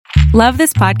Love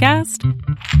this podcast?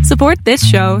 Support this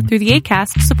show through the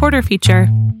Acast supporter feature.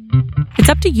 It's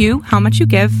up to you how much you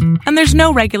give, and there's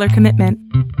no regular commitment.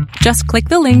 Just click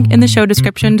the link in the show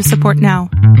description to support now.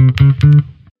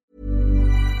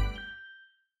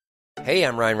 Hey,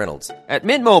 I'm Ryan Reynolds. At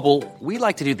Mint Mobile, we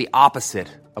like to do the opposite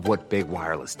of what Big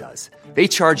Wireless does. They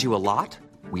charge you a lot,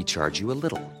 we charge you a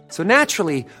little. So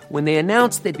naturally, when they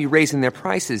announced they'd be raising their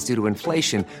prices due to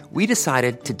inflation, we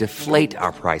decided to deflate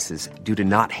our prices due to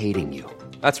not hating you.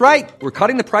 That's right. We're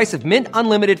cutting the price of Mint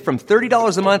Unlimited from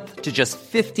 $30 a month to just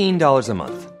 $15 a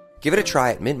month. Give it a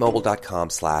try at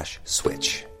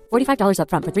mintmobile.com/switch. $45 up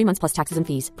front for 3 months plus taxes and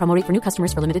fees. Promo rate for new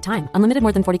customers for limited time. Unlimited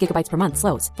more than 40 gigabytes per month.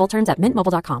 Slows full terms at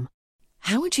mintmobile.com.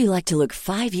 How would you like to look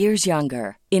 5 years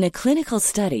younger? In a clinical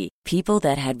study, people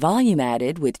that had volume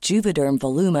added with Juvederm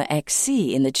Voluma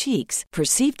XC in the cheeks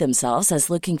perceived themselves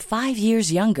as looking 5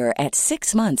 years younger at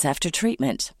 6 months after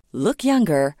treatment. Look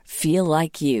younger, feel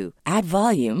like you. Add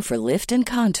volume for lift and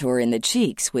contour in the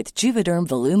cheeks with Juvederm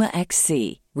Voluma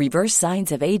XC. Reverse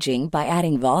signs of aging by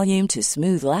adding volume to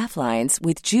smooth laugh lines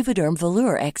with Juvederm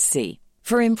Volure XC.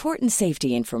 For important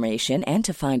safety information and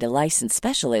to find a licensed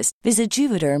specialist, visit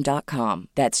Juvederm.com.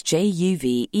 That's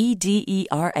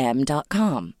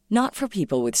JUVEDERM.com. Not for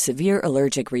people with severe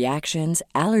allergic reactions,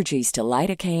 allergies to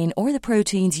lidocaine, or the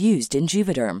proteins used in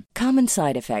Juvederm. Common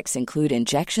side effects include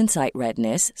injection site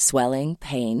redness, swelling,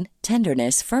 pain,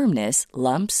 tenderness, firmness,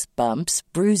 lumps, bumps,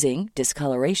 bruising,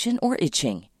 discoloration, or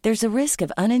itching. There's a risk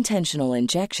of unintentional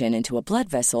injection into a blood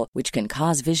vessel, which can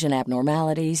cause vision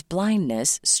abnormalities,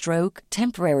 blindness, stroke,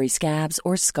 temporary scabs,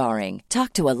 or scarring.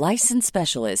 Talk to a licensed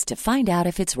specialist to find out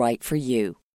if it's right for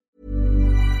you.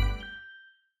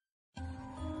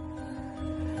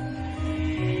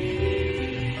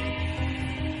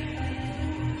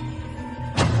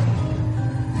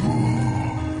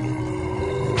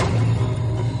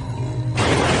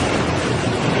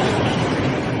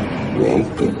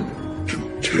 Welcome to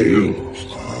Tales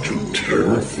to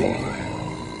Terrify.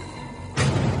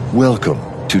 Welcome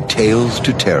to Tales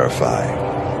to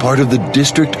Terrify, part of the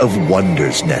District of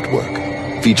Wonders network,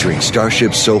 featuring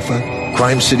Starship Sofa,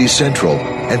 Crime City Central,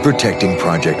 and Protecting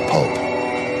Project Pulp.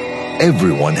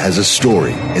 Everyone has a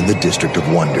story in the District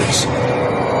of Wonders.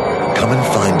 Come and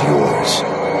find yours.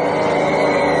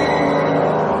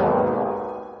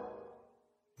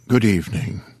 Good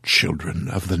evening, children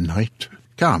of the night.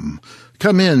 Come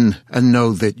in and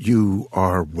know that you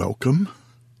are welcome,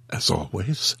 as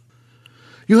always.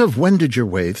 You have wended your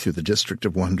way through the District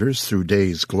of Wonders, through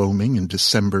days gloaming in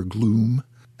December gloom,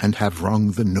 and have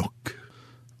wrung the nook.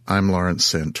 I'm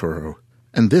Lawrence Santoro,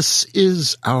 and this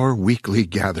is our weekly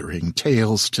gathering,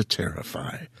 Tales to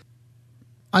Terrify.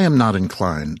 I am not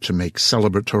inclined to make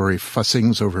celebratory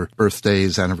fussings over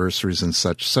birthdays, anniversaries, and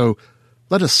such, so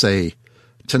let us say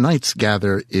tonight's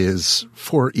gather is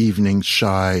 4 evenings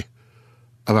shy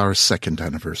of our 2nd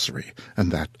anniversary,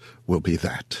 and that will be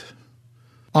that.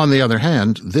 On the other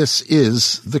hand, this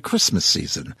is the Christmas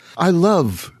season. I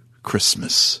love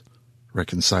Christmas.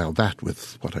 Reconcile that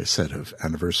with what I said of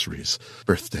anniversaries,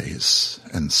 birthdays,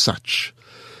 and such.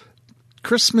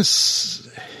 Christmas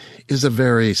is a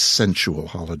very sensual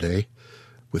holiday,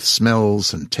 with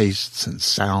smells and tastes and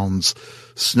sounds,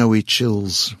 snowy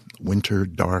chills, winter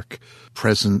dark,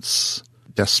 presents,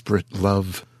 desperate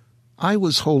love. I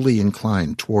was wholly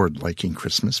inclined toward liking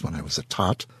Christmas when I was a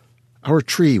tot. Our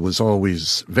tree was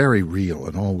always very real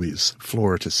and always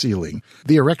floor to ceiling,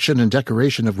 the erection and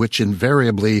decoration of which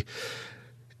invariably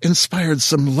inspired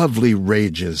some lovely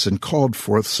rages and called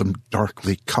forth some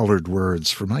darkly colored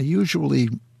words from my usually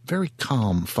very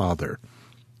calm father.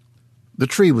 The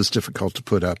tree was difficult to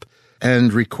put up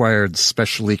and required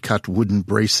specially cut wooden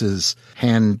braces,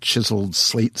 hand-chiseled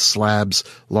slate slabs,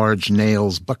 large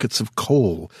nails, buckets of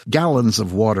coal, gallons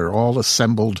of water, all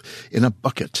assembled in a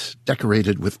bucket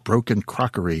decorated with broken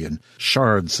crockery and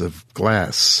shards of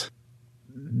glass.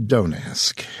 Don't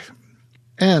ask.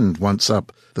 And once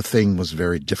up, the thing was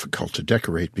very difficult to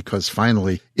decorate because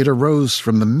finally it arose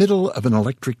from the middle of an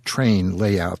electric train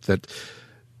layout that,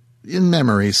 in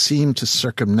memory, seemed to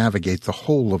circumnavigate the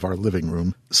whole of our living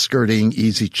room, skirting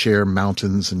easy-chair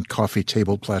mountains and coffee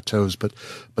table plateaus. But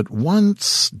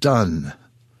once done,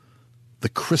 the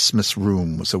Christmas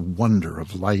room was a wonder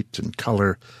of light and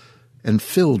color, and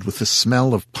filled with the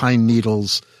smell of pine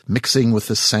needles, mixing with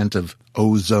the scent of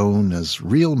ozone as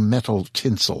real metal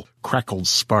tinsel crackled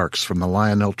sparks from the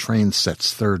Lionel train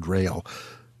set's third rail.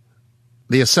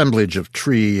 The assemblage of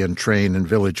tree and train and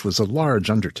village was a large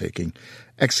undertaking,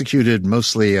 executed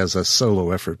mostly as a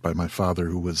solo effort by my father,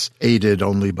 who was aided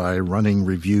only by running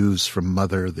reviews from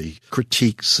Mother, the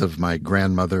critiques of my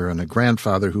grandmother, and a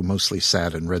grandfather who mostly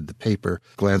sat and read the paper,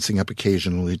 glancing up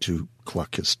occasionally to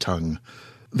cluck his tongue.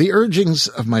 The urgings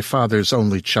of my father's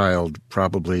only child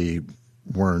probably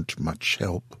weren't much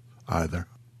help either.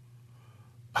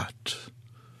 But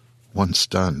once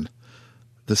done,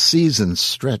 the season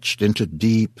stretched into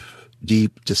deep,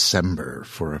 deep December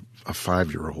for a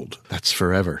 5-year-old. That's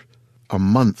forever. A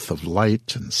month of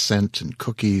light and scent and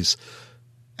cookies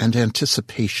and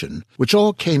anticipation, which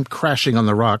all came crashing on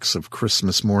the rocks of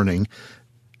Christmas morning,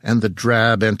 and the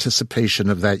drab anticipation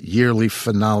of that yearly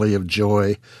finale of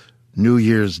joy, New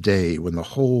Year's Day, when the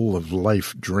whole of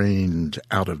life drained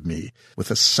out of me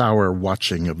with a sour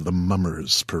watching of the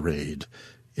Mummers Parade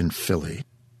in Philly.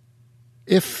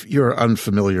 If you're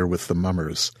unfamiliar with the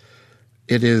Mummers,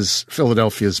 it is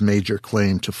Philadelphia's major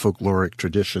claim to folkloric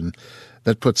tradition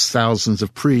that puts thousands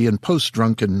of pre- and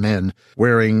post-drunken men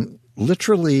wearing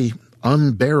literally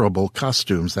unbearable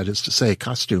costumes, that is to say,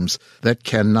 costumes that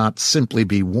cannot simply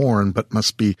be worn but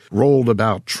must be rolled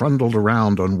about, trundled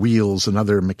around on wheels and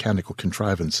other mechanical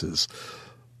contrivances,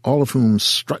 all of whom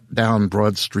strut down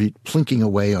Broad Street, plinking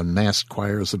away on massed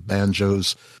choirs of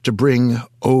banjos to bring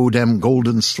 "Oh, Dem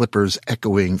Golden Slippers"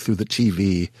 echoing through the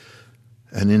TV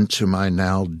and into my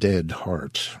now dead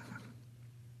heart.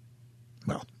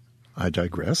 Well, I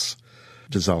digress,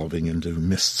 dissolving into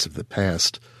mists of the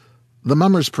past. The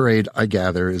Mummers Parade, I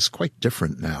gather, is quite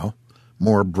different now,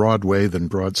 more Broadway than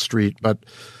Broad Street, but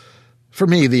for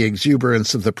me the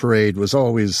exuberance of the parade was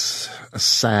always a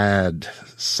sad,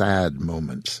 sad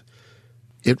moment.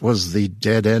 It was the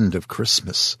dead end of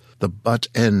Christmas, the butt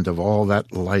end of all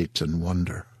that light and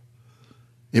wonder.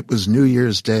 It was New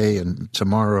Year's Day, and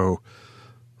tomorrow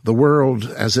the world,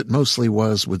 as it mostly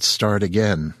was, would start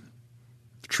again.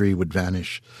 The tree would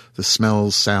vanish. The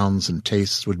smells, sounds, and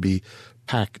tastes would be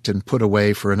packed and put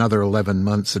away for another 11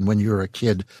 months, and when you're a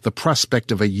kid, the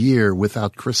prospect of a year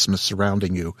without Christmas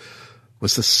surrounding you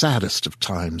was the saddest of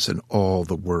times in all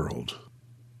the world.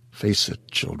 Face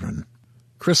it, children.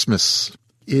 Christmas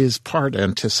is part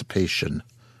anticipation,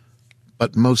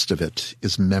 but most of it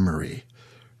is memory.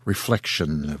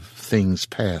 Reflection of things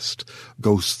past,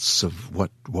 ghosts of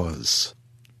what was.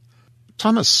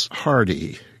 Thomas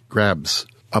Hardy grabs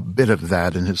a bit of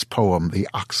that in his poem, The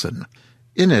Oxen.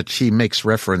 In it, he makes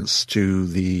reference to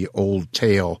the old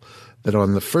tale that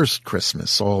on the first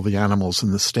Christmas all the animals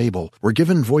in the stable were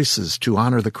given voices to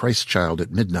honor the Christ child at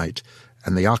midnight,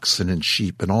 and the oxen and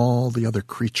sheep and all the other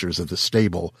creatures of the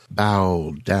stable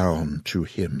bowed down to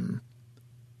him.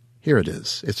 Here it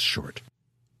is. It's short.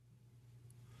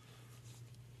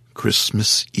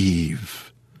 Christmas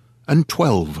Eve, and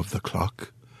 12 of the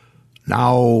clock.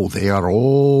 Now they are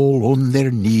all on their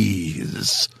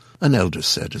knees, an elder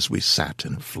said as we sat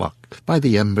in a flock by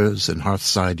the embers and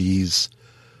hearthside ease.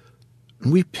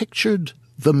 We pictured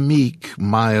the meek,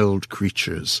 mild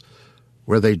creatures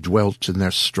where they dwelt in their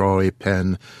strawy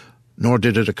pen, nor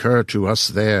did it occur to us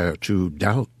there to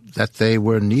doubt that they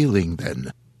were kneeling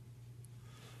then.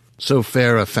 So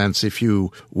fair a fancy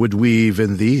few would weave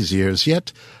in these years,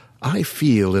 yet I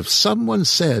feel if someone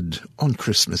said on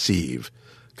Christmas Eve,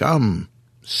 "Come,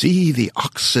 see the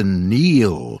oxen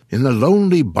kneel in the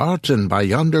lonely barton by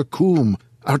yonder coombe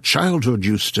our childhood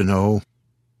used to know,"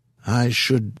 I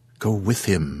should go with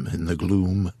him in the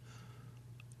gloom,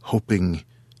 hoping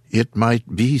it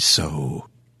might be so.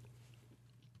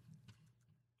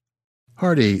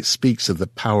 Hardy speaks of the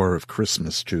power of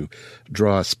Christmas to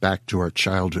draw us back to our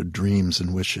childhood dreams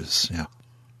and wishes. Yeah.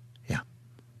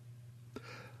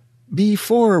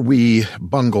 Before we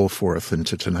bungle forth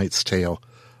into tonight's tale,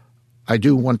 I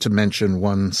do want to mention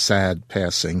one sad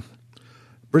passing.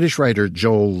 British writer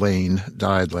Joel Lane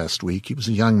died last week. He was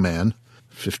a young man,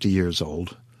 50 years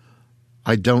old.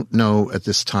 I don't know at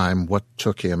this time what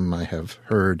took him. I have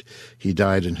heard he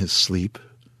died in his sleep.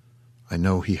 I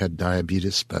know he had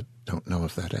diabetes, but don't know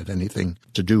if that had anything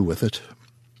to do with it.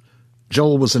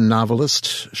 Joel was a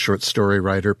novelist, short story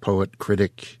writer, poet,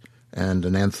 critic, and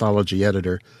an anthology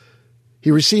editor. He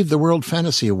received the World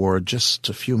Fantasy Award just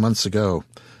a few months ago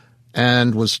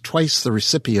and was twice the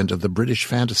recipient of the British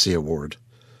Fantasy Award.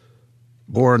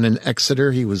 Born in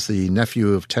Exeter, he was the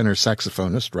nephew of tenor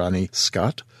saxophonist Ronnie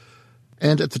Scott,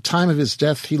 and at the time of his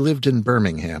death he lived in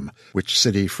Birmingham, which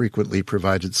city frequently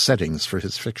provided settings for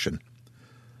his fiction.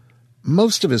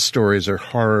 Most of his stories are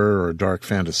horror or dark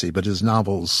fantasy, but his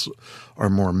novels are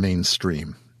more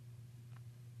mainstream.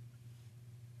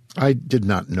 I did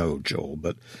not know Joel,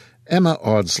 but Emma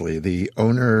Audsley, the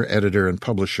owner, editor, and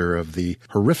publisher of the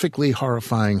horrifically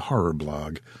horrifying horror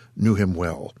blog, knew him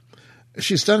well,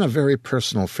 She's done a very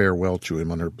personal farewell to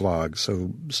him on her blog,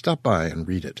 so stop by and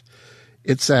read it.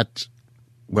 It's at,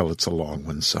 well, it's a long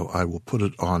one, so I will put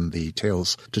it on the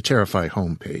Tales to Terrify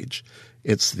homepage.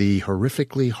 It's the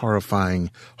horrifically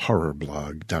horrifying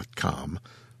horrorblog.com.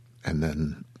 And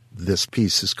then this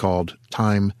piece is called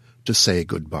Time to Say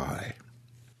Goodbye.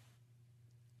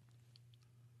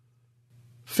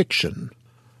 Fiction.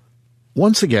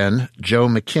 Once again, Joe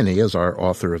Mckinney is our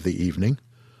author of the evening.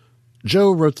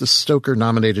 Joe wrote the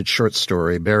Stoker-nominated short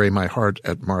story Bury My Heart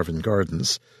at Marvin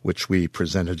Gardens, which we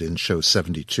presented in Show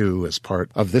 72 as part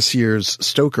of this year's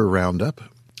Stoker Roundup.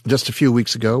 Just a few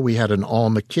weeks ago, we had an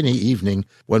all-Mckinney evening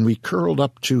when we curled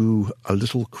up to A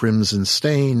Little Crimson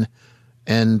Stain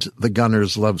and The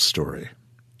Gunner's Love Story.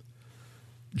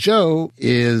 Joe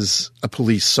is a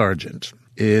police sergeant.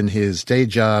 In his day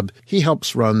job, he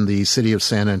helps run the City of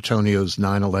San Antonio's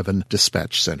 9/11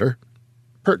 Dispatch Center.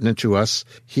 Pertinent to us,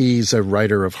 he's a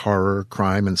writer of horror,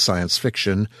 crime, and science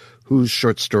fiction whose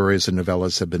short stories and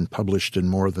novellas have been published in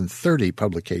more than 30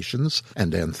 publications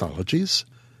and anthologies.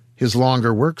 His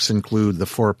longer works include the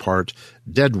 4-part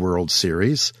Dead World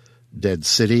series, Dead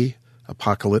City,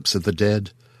 Apocalypse of the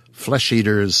Dead, Flesh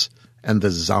Eaters, and The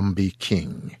Zombie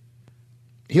King.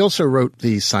 He also wrote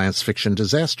the science fiction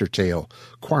disaster tale,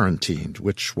 Quarantined,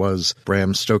 which was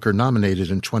Bram Stoker nominated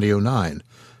in 2009,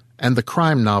 and the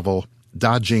crime novel,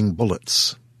 Dodging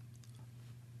Bullets.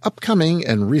 Upcoming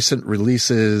and recent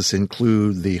releases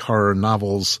include the horror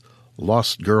novels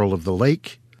Lost Girl of the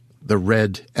Lake, The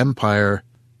Red Empire,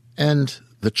 and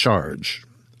The Charge.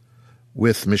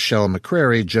 With Michelle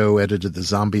McCrary, Joe edited the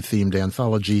zombie-themed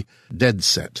anthology Dead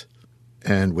Set,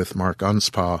 and with Mark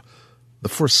Unspaugh, The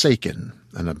Forsaken,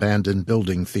 an abandoned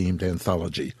building-themed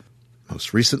anthology.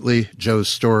 Most recently, Joe's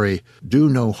story Do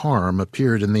No Harm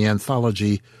appeared in the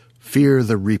anthology Fear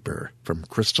the Reaper from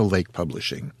Crystal Lake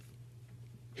Publishing.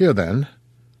 Here then,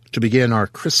 to begin our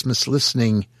Christmas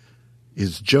listening,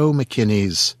 is Joe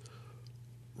Mckinney's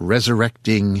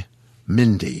Resurrecting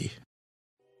Mindy.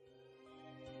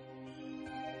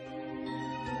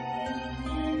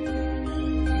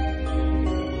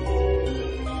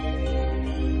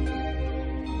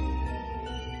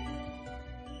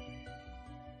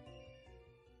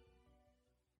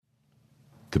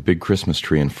 The big Christmas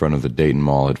tree in front of the Dayton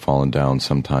Mall had fallen down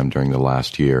sometime during the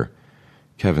last year.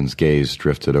 Kevin's gaze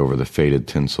drifted over the faded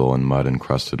tinsel and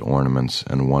mud-encrusted ornaments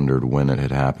and wondered when it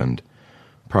had happened.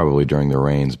 Probably during the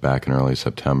rains back in early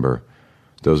September.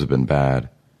 Those had been bad.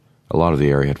 A lot of the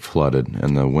area had flooded,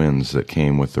 and the winds that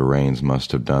came with the rains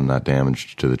must have done that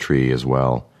damage to the tree as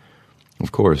well.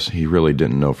 Of course, he really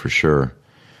didn't know for sure.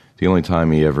 The only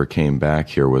time he ever came back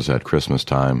here was at Christmas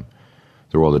time.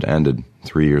 The world had ended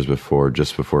 3 years before,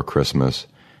 just before Christmas,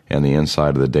 and the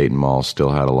inside of the Dayton Mall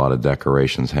still had a lot of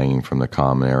decorations hanging from the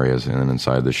common areas and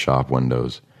inside the shop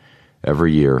windows.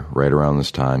 Every year, right around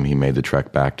this time, he made the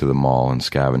trek back to the mall and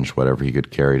scavenged whatever he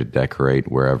could carry to decorate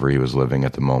wherever he was living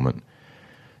at the moment.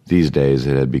 These days,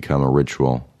 it had become a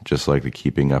ritual, just like the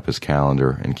keeping up his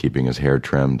calendar and keeping his hair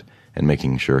trimmed and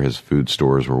making sure his food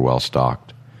stores were well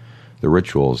stocked. The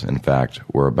rituals, in fact,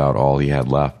 were about all he had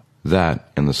left. That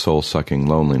and the soul-sucking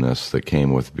loneliness that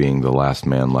came with being the last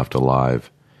man left alive.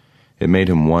 It made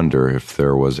him wonder if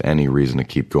there was any reason to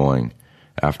keep going.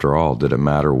 After all, did it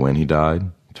matter when he died?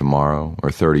 Tomorrow,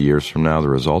 or 30 years from now, the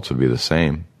results would be the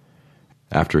same.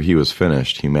 After he was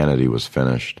finished, humanity was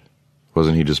finished.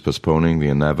 Wasn't he just postponing the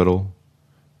inevitable?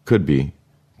 Could be,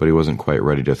 but he wasn't quite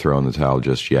ready to throw in the towel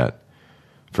just yet.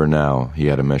 For now, he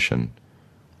had a mission.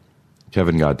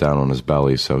 Kevin got down on his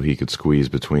belly so he could squeeze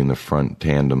between the front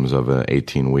tandems of an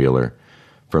 18-wheeler.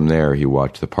 From there, he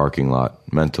watched the parking lot,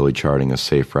 mentally charting a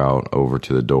safe route over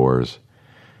to the doors.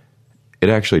 It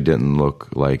actually didn't look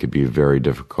like it'd be very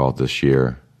difficult this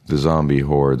year. The zombie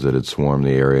hordes that had swarmed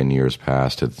the area in years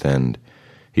past had thinned.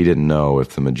 He didn't know if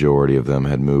the majority of them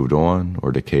had moved on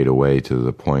or decayed away to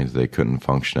the point they couldn't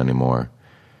function anymore.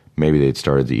 Maybe they'd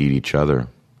started to eat each other.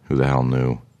 Who the hell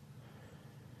knew?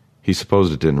 He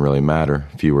supposed it didn't really matter.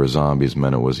 Fewer zombies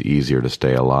meant it was easier to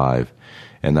stay alive,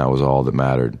 and that was all that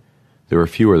mattered. There were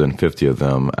fewer than 50 of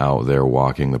them out there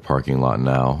walking the parking lot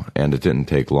now, and it didn't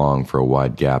take long for a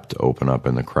wide gap to open up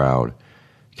in the crowd.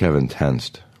 Kevin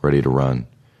tensed, ready to run.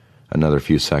 Another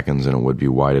few seconds and it would be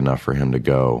wide enough for him to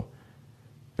go.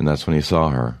 And that's when he saw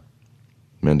her.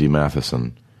 Mindy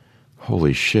Matheson.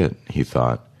 Holy shit, he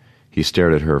thought. He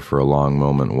stared at her for a long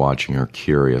moment, watching her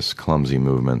curious, clumsy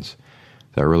movements.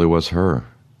 That really was her.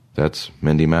 That's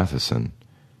Mindy Matheson.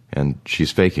 And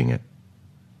she's faking it.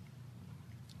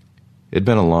 It'd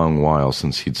been a long while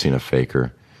since he'd seen a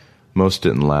faker. Most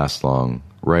didn't last long.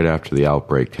 Right after the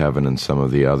outbreak, Kevin and some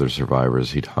of the other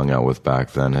survivors he'd hung out with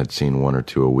back then had seen 1 or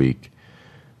 2 a week.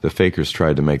 The fakers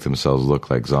tried to make themselves look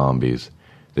like zombies.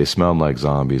 They smelled like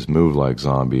zombies, moved like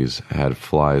zombies, had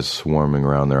flies swarming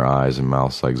around their eyes and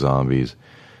mouths like zombies.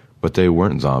 But they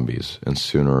weren't zombies, and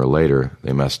sooner or later,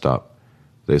 they messed up.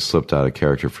 They slipped out of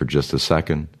character for just a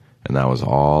second, and that was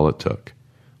all it took.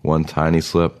 One tiny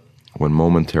slip, one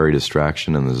momentary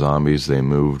distraction, and the zombies they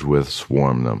moved with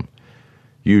swarmed them.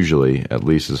 Usually, at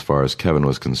least as far as Kevin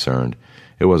was concerned,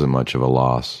 it wasn't much of a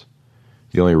loss.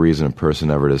 The only reason a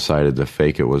person ever decided to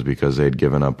fake it was because they had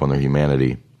given up on their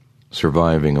humanity.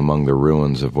 Surviving among the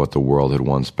ruins of what the world had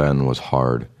once been was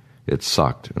hard. It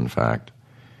sucked, in fact.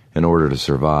 In order to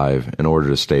survive, in order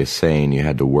to stay sane, you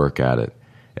had to work at it.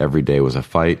 Every day was a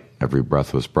fight, every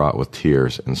breath was brought with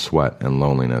tears and sweat and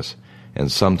loneliness,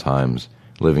 and sometimes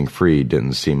living free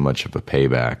didn't seem much of a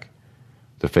payback.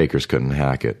 The fakers couldn't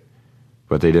hack it,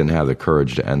 but they didn't have the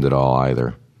courage to end it all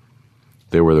either.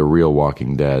 They were the real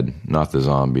Walking Dead, not the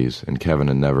zombies, and Kevin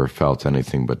had never felt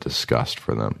anything but disgust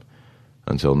for them.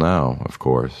 Until now, of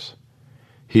course.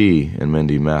 He and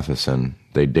Mindy Matheson,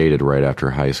 they dated right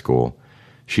after high school.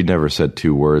 She'd never said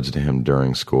 2 words to him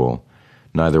during school.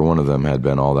 Neither one of them had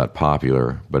been all that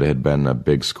popular, but it had been a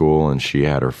big school, and she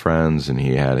had her friends, and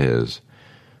he had his.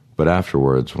 But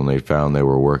afterwards, when they found they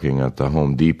were working at the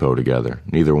Home Depot together,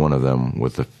 neither one of them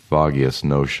with the foggiest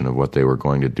notion of what they were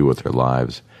going to do with their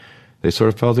lives, they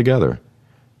sort of fell together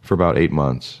for about 8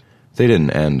 months. They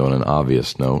didn't end on an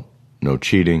obvious note. No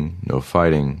cheating, no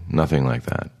fighting, nothing like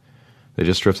that. They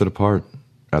just drifted apart.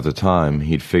 At the time,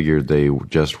 he'd figured they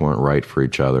just weren't right for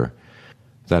each other.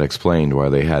 That explained why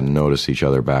they hadn't noticed each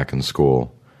other back in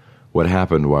school. What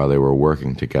happened while they were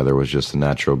working together was just the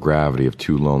natural gravity of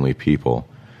 2 lonely people.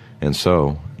 And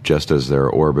so, just as their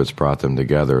orbits brought them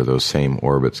together, those same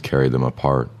orbits carried them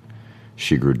apart.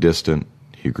 She grew distant,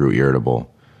 he grew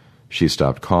irritable. She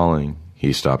stopped calling,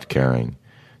 he stopped caring.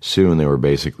 Soon they were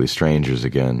basically strangers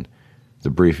again. The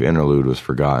brief interlude was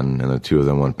forgotten, and the 2 of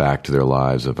them went back to their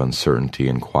lives of uncertainty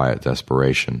and quiet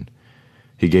desperation.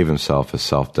 He gave himself a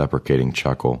self-deprecating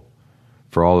chuckle.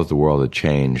 For all that the world had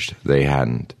changed, they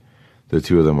hadn't. The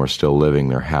 2 of them were still living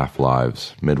their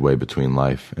half-lives, midway between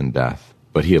life and death.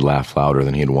 But he had laughed louder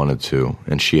than he had wanted to,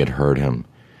 and she had heard him.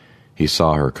 He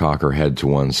saw her cock her head to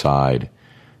one side.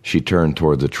 She turned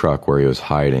toward the truck where he was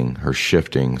hiding, her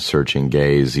shifting, searching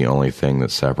gaze the only thing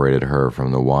that separated her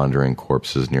from the wandering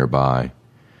corpses nearby.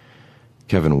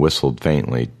 Kevin whistled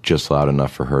faintly, just loud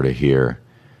enough for her to hear.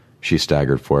 She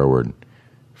staggered forward.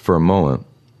 For a moment,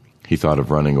 he thought of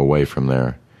running away from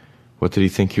there. What did he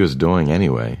think he was doing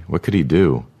anyway? What could he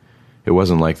do? It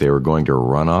wasn't like they were going to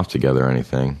run off together or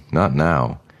anything. Not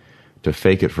now. To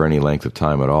fake it for any length of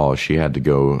time at all, she had to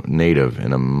go native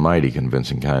in a mighty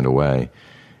convincing kind of way.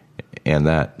 And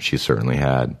that she certainly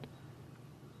had.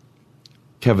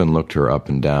 Kevin looked her up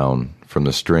and down, from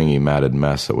the stringy, matted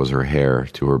mess that was her hair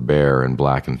to her bare and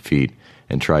blackened feet,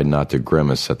 and tried not to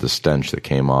grimace at the stench that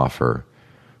came off her.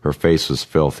 Her face was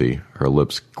filthy, her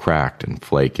lips cracked and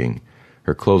flaking.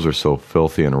 Her clothes were so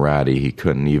filthy and ratty he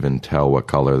couldn't even tell what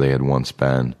color they had once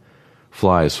been.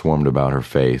 Flies swarmed about her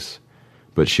face.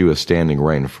 But she was standing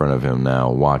right in front of him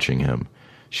now, watching him.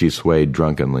 She swayed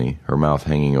drunkenly, her mouth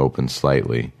hanging open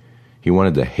slightly. He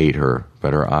wanted to hate her,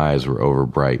 but her eyes were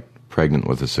overbright, pregnant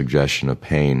with a suggestion of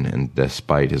pain, and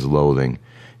despite his loathing,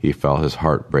 he felt his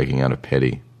heart breaking out of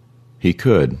pity. He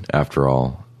could, after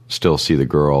all, still see the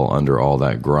girl under all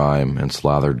that grime and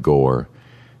slathered gore.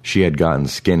 She had gotten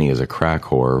skinny as a crack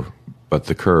whore, but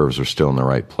the curves were still in the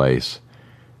right place.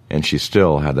 And she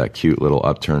still had that cute little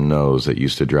upturned nose that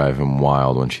used to drive him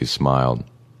wild when she smiled.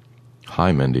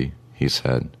 "Hi, Mindy," he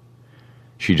said.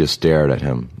 She just stared at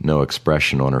him, no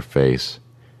expression on her face.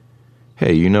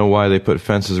 "Hey, you know why they put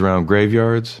fences around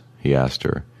graveyards?" he asked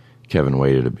her. Kevin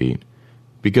waited a beat.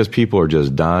 "Because people are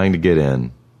just dying to get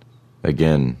in."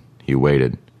 Again, he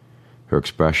waited. Her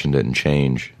expression didn't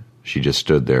change. She just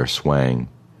stood there, swaying.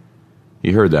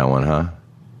 "You heard that one, huh?"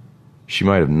 She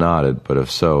might have nodded, but if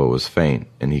so, it was faint,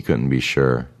 and he couldn't be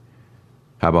sure.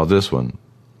 "How about this one?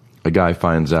 A guy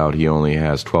finds out he only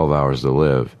has 12 hours to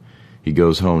live. He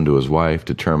goes home to his wife,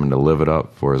 determined to live it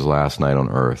up for his last night on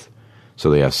Earth.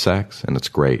 So they have sex, and it's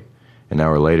great. An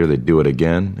hour later, they do it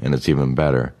again, and it's even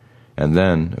better. And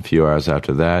then, a few hours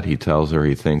after that, he tells her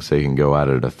he thinks they can go at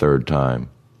it a 3rd time.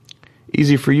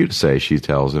 "Easy for you to say," she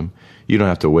tells him. "You don't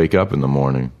have to wake up in the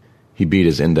morning." He beat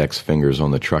his index fingers on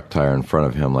the truck tire in front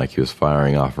of him like he was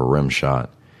firing off a rim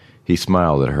shot. He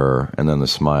smiled at her, and then the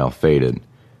smile faded.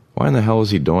 Why in the hell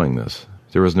was he doing this?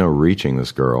 There was no reaching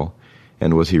this girl.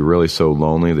 And was he really so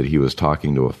lonely that he was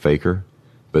talking to a faker?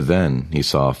 But then he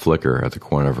saw a flicker at the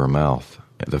corner of her mouth,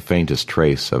 the faintest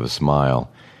trace of a smile,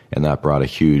 and that brought a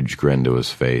huge grin to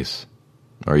his face.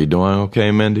 "Are you doing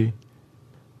okay, Mindy?"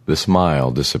 The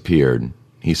smile disappeared.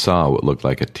 He saw what looked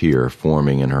like a tear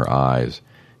forming in her eyes.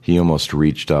 He almost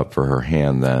reached up for her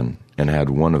hand then, and had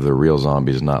one of the real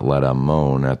zombies not let out a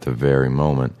moan at the very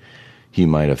moment, he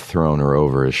might have thrown her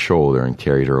over his shoulder and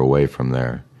carried her away from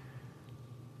there.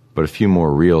 But a few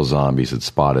more real zombies had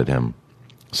spotted him.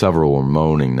 Several were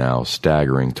moaning now,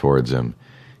 staggering towards him.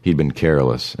 He'd been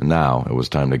careless, and now it was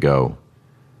time to go.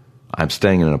 "I'm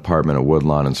staying in an apartment at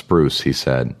Woodlawn and Spruce," he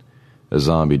said. A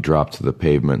zombie dropped to the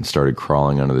pavement and started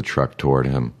crawling under the truck toward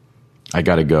him. "I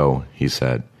gotta go," he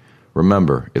said.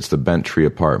 "Remember, it's the Bent Tree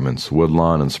Apartments,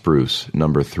 Woodlawn and Spruce,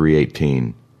 number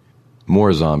 318.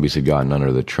 More zombies had gotten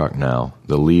under the truck now.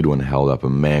 The lead one held up a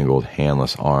mangled,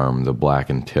 handless arm, the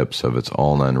blackened tips of its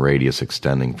ulna and radius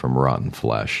extending from rotten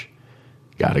flesh.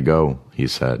 "Gotta go," he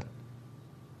said.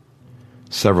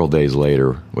 Several days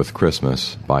later, with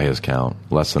Christmas, by his count,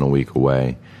 less than a week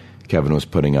away, Kevin was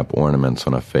putting up ornaments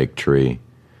on a fake tree.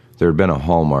 There had been a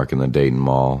Hallmark in the Dayton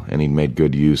Mall, and he'd made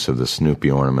good use of the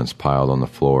Snoopy ornaments piled on the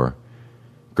floor.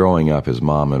 Growing up, his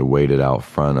mom had waited out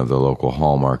front of the local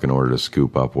Hallmark in order to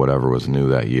scoop up whatever was new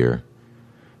that year.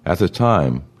 At the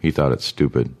time, he thought it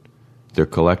stupid. They're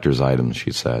collector's items,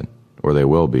 she said, or they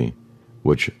will be,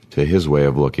 which, to his way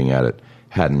of looking at it,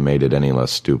 hadn't made it any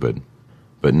less stupid.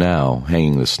 But now,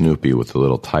 hanging the Snoopy with the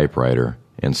little typewriter,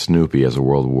 and Snoopy as a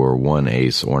World War I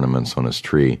ace ornaments on his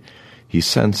tree, he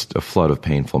sensed a flood of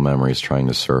painful memories trying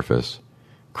to surface.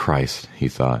 Christ, he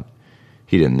thought.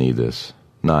 He didn't need this.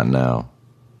 Not now.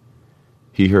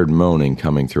 He heard moaning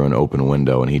coming through an open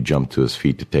window, and he jumped to his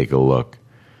feet to take a look.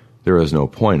 There was no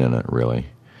point in it, really.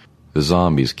 The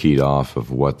zombies keyed off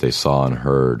of what they saw and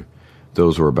heard.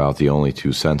 Those were about the only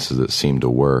two senses that seemed to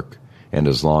work, and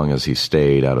as long as he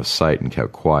stayed out of sight and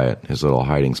kept quiet, his little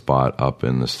hiding spot up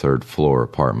in this third-floor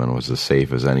apartment was as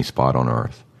safe as any spot on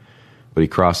Earth. But he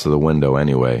crossed to the window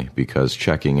anyway, because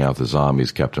checking out the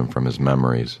zombies kept him from his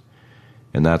memories.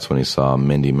 And that's when he saw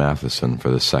Mindy Matheson for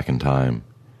the second time.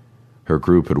 Her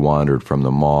group had wandered from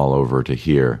the mall over to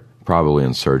here, probably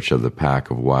in search of the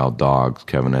pack of wild dogs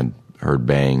Kevin had heard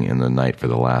baying in the night for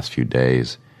the last few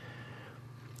days.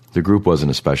 The group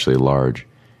wasn't especially large.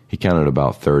 He counted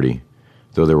about 30,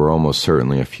 though there were almost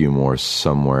certainly a few more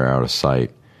somewhere out of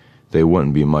sight. They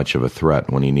wouldn't be much of a threat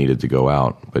when he needed to go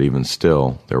out, but even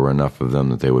still, there were enough of them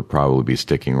that they would probably be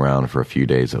sticking around for a few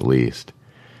days at least.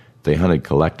 They hunted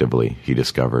collectively, he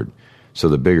discovered, so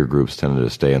the bigger groups tended to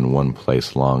stay in one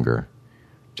place longer.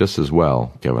 Just as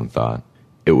well, Kevin thought.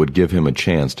 It would give him a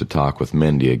chance to talk with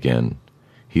Mindy again.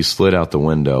 He slid out the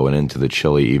window and into the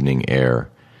chilly evening air.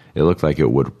 It looked like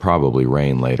it would probably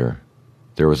rain later.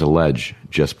 There was a ledge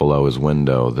just below his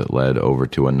window that led over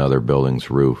to another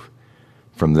building's roof.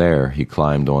 From there, he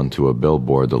climbed onto a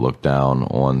billboard that looked down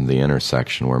on the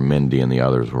intersection where Mindy and the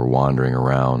others were wandering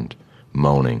around,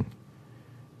 moaning.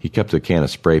 He kept a can of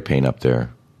spray paint up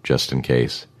there, just in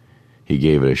case. He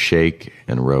gave it a shake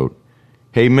and wrote,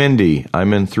 "Hey, Mindy,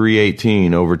 I'm in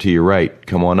 318, over to your right.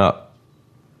 Come on up."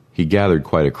 He gathered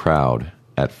quite a crowd.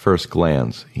 At first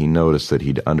glance, he noticed that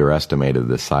he'd underestimated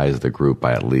the size of the group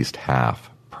by at least half,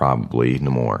 probably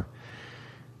no more.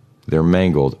 Their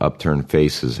mangled, upturned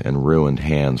faces and ruined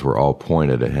hands were all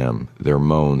pointed at him, their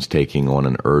moans taking on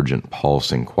an urgent,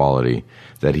 pulsing quality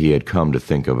that he had come to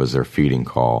think of as their feeding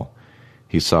call.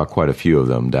 He saw quite a few of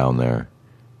them down there.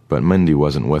 But Mindy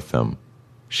wasn't with them.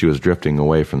 She was drifting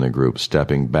away from the group,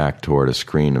 stepping back toward a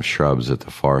screen of shrubs at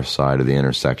the far side of the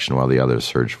intersection while the others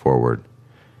surged forward.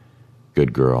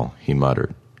 "Good girl," he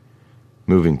muttered.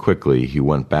 Moving quickly, he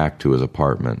went back to his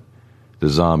apartment. The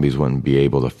zombies wouldn't be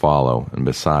able to follow, and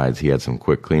besides, he had some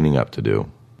quick cleaning up to do.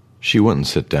 She wouldn't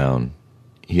sit down.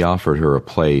 He offered her a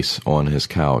place on his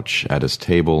couch at his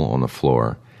table on the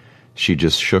floor. She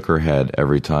just shook her head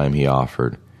every time he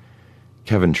offered.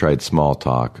 Kevin tried small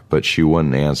talk, but she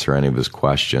wouldn't answer any of his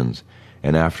questions,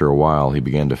 and after a while he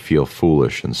began to feel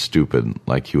foolish and stupid,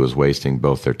 like he was wasting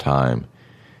both their time.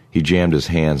 He jammed his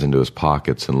hands into his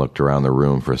pockets and looked around the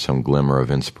room for some glimmer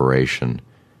of inspiration.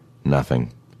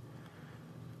 Nothing.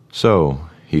 "So,"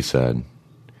 he said,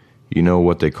 "you know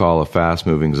what they call a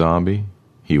fast-moving zombie?"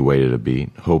 He waited a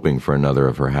beat, hoping for another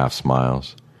of her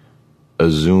half-smiles. "A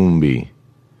zombie."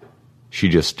 She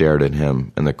just stared at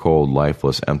him, and the cold,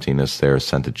 lifeless emptiness there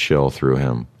sent a chill through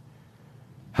him.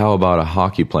 "How about a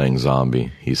hockey-playing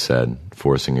zombie?" he said,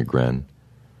 forcing a grin.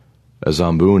 "A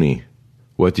zombooni.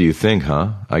 What do you think,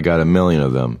 huh? I got 1,000,000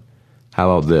 of them. How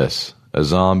about this? A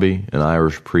zombie, an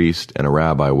Irish priest, and a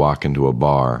rabbi walk into a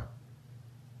bar."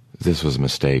 "This was a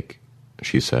mistake,"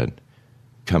 she said.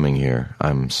 coming here.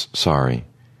 I'm sorry.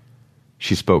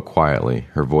 She spoke quietly,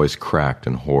 her voice cracked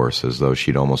and hoarse as though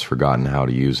she'd almost forgotten how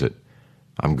to use it.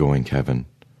 I'm going, Kevin.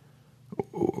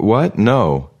 What?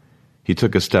 No. He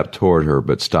took a step toward her,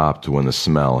 but stopped when the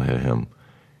smell hit him.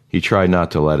 He tried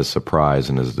not to let his surprise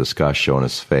and his disgust show on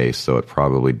his face, though it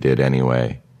probably did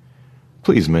anyway.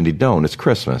 Please, Mindy, don't. It's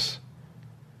Christmas.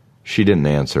 She didn't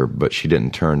answer, but she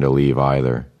didn't turn to leave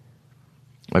either.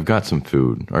 I've got some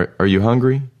food. Are you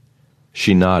hungry?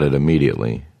 She nodded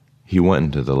immediately. He went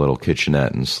into the little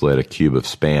kitchenette and slid a cube of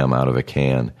Spam out of a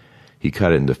can. He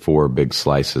cut it into 4 big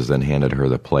slices, then handed her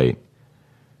the plate.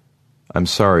 I'm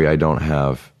sorry I don't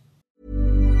have...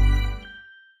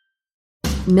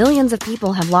 Millions of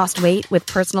people have lost weight with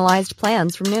personalized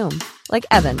plans from Noom. Like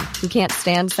Evan, who can't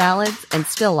stand salads and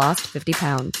still lost 50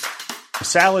 pounds.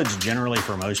 Salads generally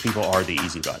for most people are the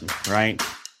easy button, right?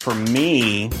 For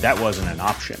me, that wasn't an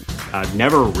option. I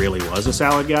never really was a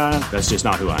salad guy. That's just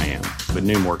not who I am. But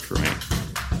Noom worked for me.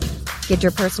 Get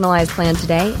your personalized plan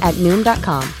today at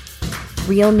Noom.com.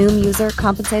 Real Noom user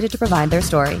compensated to provide their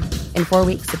story. In 4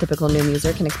 weeks, the typical Noom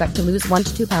user can expect to lose 1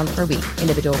 to 2 pounds per week.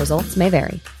 Individual results may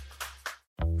vary.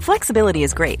 Flexibility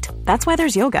is great. That's why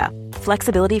there's yoga.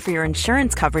 Flexibility for your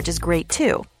insurance coverage is great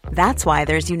too. That's why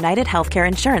there's United Healthcare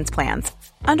Insurance Plans.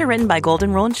 Underwritten by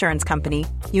Golden Rule Insurance Company,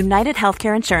 United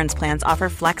Healthcare Insurance Plans offer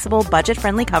flexible,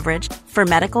 budget-friendly coverage for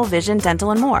medical, vision, dental,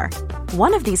 and more.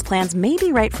 One of these plans may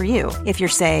be right for you if you're,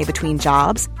 say, between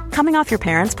jobs, coming off your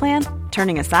parents' plan,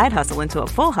 turning a side hustle into a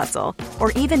full hustle,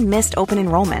 or even missed open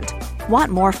enrollment.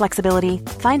 Want more flexibility?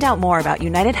 Find out more about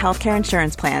United Healthcare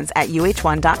Insurance Plans at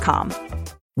uh1.com.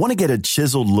 Want to get a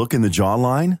chiseled look in the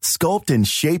jawline? Sculpt and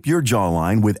shape your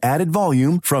jawline with added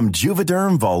volume from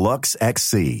Juvederm Volux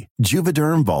XC.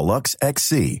 Juvederm Volux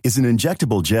XC is an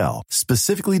injectable gel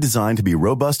specifically designed to be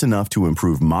robust enough to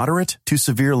improve moderate to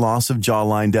severe loss of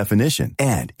jawline definition.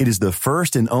 And it is the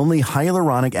first and only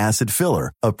hyaluronic acid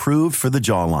filler approved for the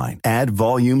jawline. Add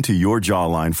volume to your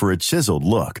jawline for a chiseled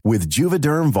look with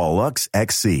Juvederm Volux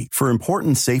XC. For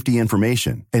important safety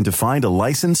information and to find a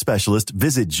licensed specialist,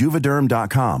 visit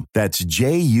Juvederm.com. That's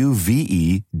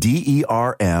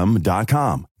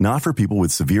Juvederm.com. Not for people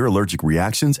with severe allergic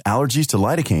reactions, allergies to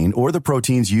lidocaine, or the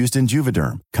proteins used in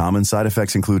Juvederm. Common side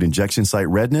effects include injection site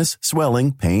redness,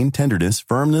 swelling, pain, tenderness,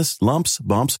 firmness, lumps,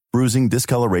 bumps, bruising,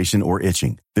 discoloration, or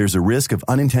itching. There's a risk of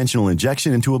unintentional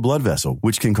injection into a blood vessel,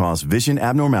 which can cause vision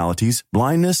abnormalities,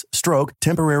 blindness, stroke,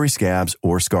 temporary scabs,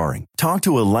 or scarring. Talk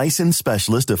to a licensed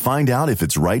specialist to find out if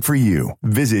it's right for you.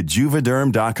 Visit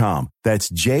Juvederm.com.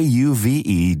 That's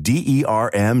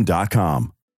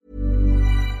Juvederm.com.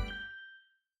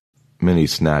 Minnie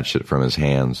snatched it from his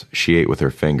hands. She ate with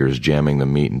her fingers, jamming the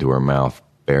meat into her mouth,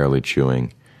 barely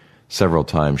chewing. Several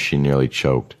times she nearly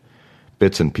choked.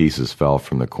 Bits and pieces fell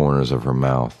from the corners of her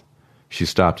mouth. She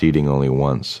stopped eating only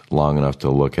once, long enough to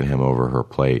look at him over her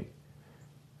plate.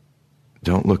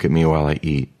 Don't look at me while I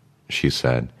eat, she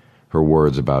said, her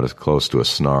words about as close to a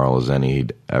snarl as any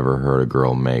he'd ever heard a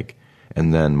girl make.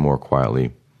 And then, more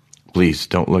quietly, please,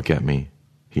 don't look at me.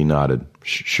 He nodded.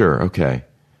 Sure, okay.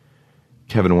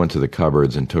 Kevin went to the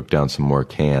cupboards and took down some more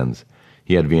cans.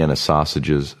 He had Vienna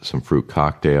sausages, some fruit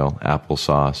cocktail,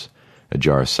 applesauce, a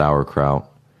jar of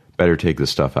sauerkraut. Better take the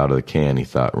stuff out of the can, he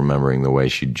thought, remembering the way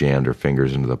she'd jammed her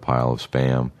fingers into the pile of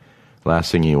Spam.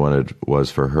 Last thing he wanted was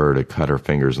for her to cut her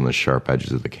fingers on the sharp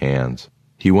edges of the cans.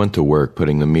 He went to work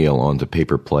putting the meal onto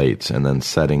paper plates and then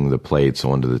setting the plates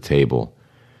onto the table.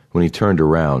 When he turned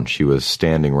around, she was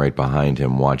standing right behind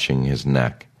him, watching his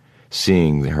neck.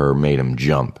 Seeing her made him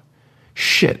jump.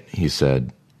 Shit, he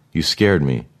said. You scared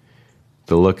me.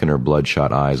 The look in her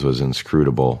bloodshot eyes was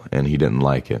inscrutable, and he didn't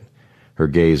like it. Her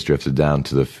gaze drifted down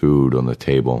to the food on the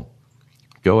table.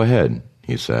 Go ahead,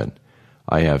 he said.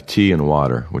 I have tea and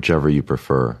water, whichever you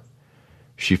prefer.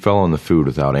 She fell on the food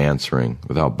without answering,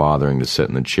 without bothering to sit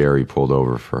in the chair he pulled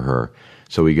over for her,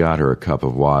 so he got her a cup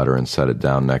of water and set it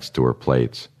down next to her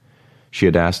plates. She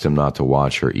had asked him not to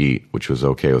watch her eat, which was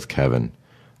okay with Kevin.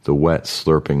 The wet,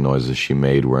 slurping noises she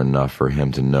made were enough for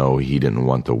him to know he didn't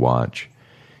want to watch.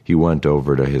 He went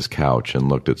over to his couch and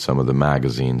looked at some of the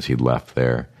magazines he'd left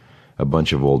there. A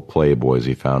bunch of old Playboys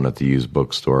he found at the used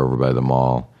bookstore over by the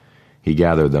mall. He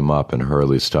gathered them up and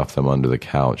hurriedly stuffed them under the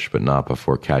couch, but not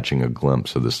before catching a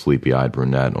glimpse of the sleepy-eyed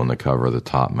brunette on the cover of the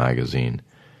top magazine.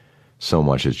 So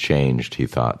much had changed, he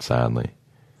thought sadly.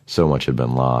 So much had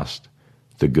been lost.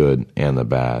 The good and the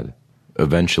bad.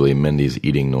 Eventually, Mindy's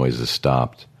eating noises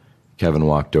stopped. Kevin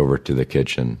walked over to the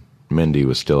kitchen. Mindy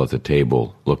was still at the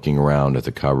table, looking around at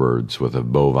the cupboards with a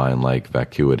bovine-like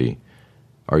vacuity.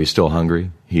 Are you still hungry?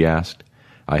 He asked.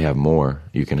 I have more.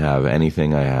 You can have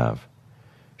anything I have.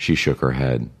 She shook her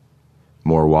head.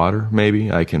 More water,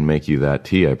 maybe? I can make you that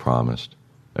tea I promised.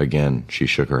 Again, she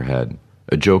shook her head.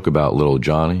 A joke about little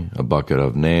Johnny, a bucket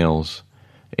of nails,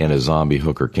 and a zombie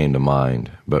hooker came to mind,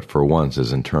 but for once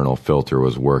his internal filter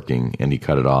was working, and he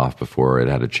cut it off before it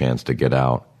had a chance to get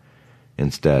out.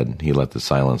 Instead, he let the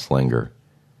silence linger.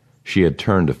 She had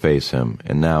turned to face him,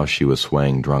 and now she was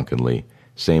swaying drunkenly,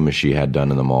 same as she had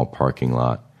done in the mall parking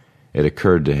lot. It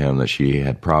occurred to him that she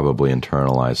had probably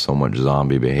internalized so much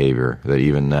zombie behavior that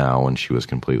even now, when she was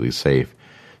completely safe,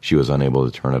 she was unable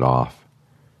to turn it off.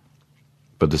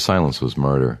 But the silence was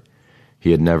murder.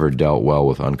 He had never dealt well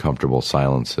with uncomfortable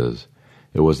silences.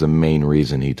 It was the main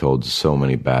reason he told so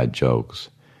many bad jokes.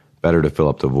 Better to fill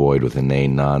up the void with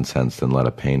inane nonsense than let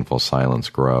a painful silence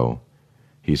grow.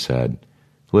 He said,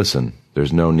 "Listen,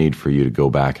 there's no need for you to go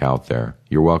back out there.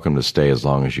 You're welcome to stay as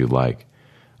long as you like.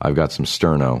 I've got some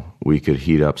sterno. We could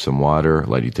heat up some water,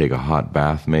 let you take a hot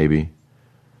bath maybe."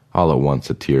 All at once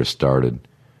the tears started.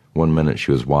 1 minute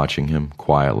she was watching him,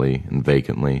 quietly and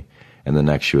vacantly, and the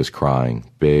next she was crying.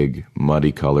 Big,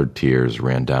 muddy-colored tears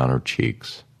ran down her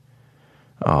cheeks.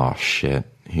 "Oh, shit,"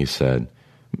 he said.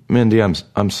 "Mindy,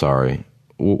 I'm sorry.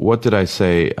 What did I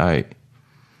say?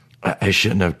 I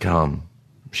shouldn't have come,"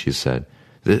 she said.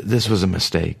 This was a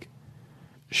mistake."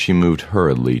 She moved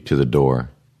hurriedly to the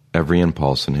door. Every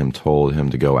impulse in him told him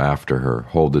to go after her,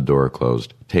 hold the door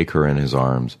closed, take her in his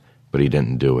arms, but he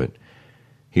didn't do it.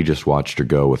 He just watched her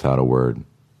go without a word.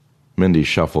 Mindy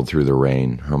shuffled through the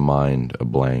rain, her mind a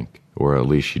blank, or at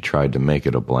least she tried to make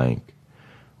it a blank.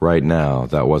 Right now,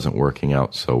 that wasn't working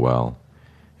out so well.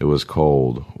 It was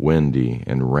cold, windy,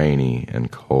 and rainy and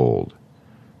cold.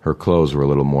 Her clothes were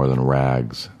little more than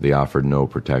rags. They offered no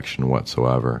protection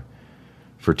whatsoever.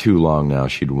 For too long now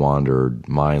she'd wandered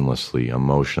mindlessly,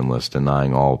 emotionless,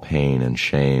 denying all pain and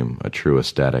shame, a true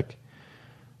aesthetic.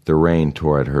 The rain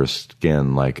tore at her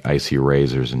skin like icy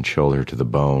razors and chilled her to the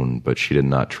bone, but she did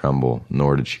not tremble,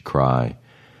 nor did she cry.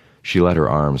 She let her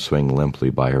arms swing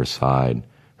limply by her side,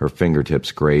 her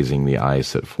fingertips grazing the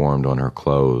ice that formed on her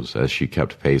clothes as she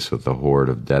kept pace with the horde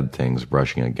of dead things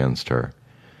brushing against her.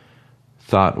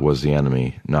 Thought was the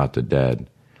enemy, not the dead.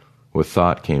 With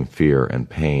thought came fear and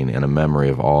pain and a memory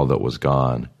of all that was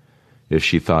gone. If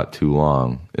she thought too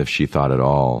long, if she thought at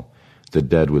all, the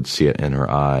dead would see it in her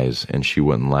eyes, and she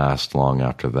wouldn't last long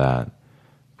after that.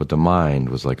 But the mind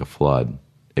was like a flood.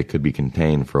 It could be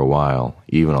contained for a while,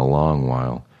 even a long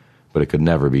while, but it could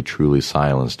never be truly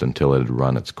silenced until it had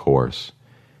run its course.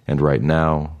 And right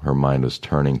now, her mind was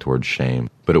turning towards shame.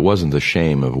 But it wasn't the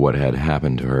shame of what had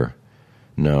happened to her.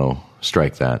 No,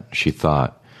 strike that, she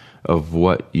thought. Of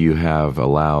what you have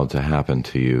allowed to happen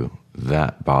to you,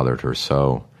 that bothered her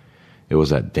so. It was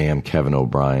that damn Kevin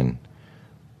O'Brien.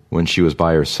 When she was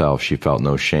by herself, she felt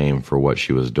no shame for what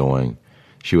she was doing.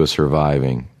 She was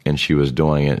surviving, and she was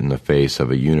doing it in the face of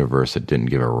a universe that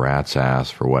didn't give a rat's ass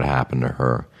for what happened to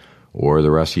her, or the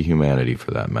rest of humanity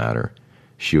for that matter.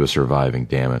 She was surviving,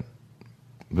 damn it.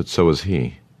 But so was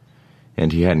he.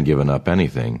 And he hadn't given up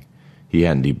anything. He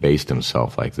hadn't debased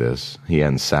himself like this. He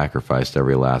hadn't sacrificed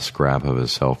every last scrap of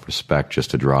his self-respect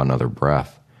just to draw another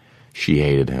breath. She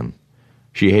hated him.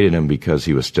 She hated him because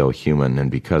he was still human,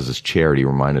 and because his charity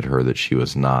reminded her that she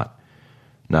was not.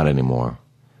 Not anymore.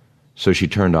 So she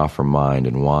turned off her mind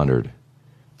and wandered.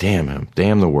 Damn him,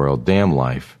 damn the world, damn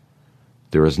life.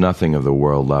 There was nothing of the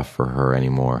world left for her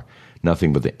anymore,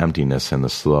 nothing but the emptiness and the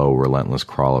slow, relentless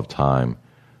crawl of time,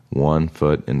 one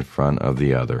foot in front of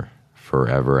the other,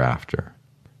 forever after.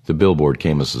 The billboard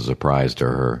came as a surprise to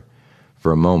her.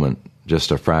 For a moment,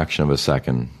 just a fraction of a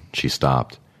second, she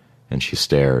stopped, and she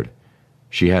stared.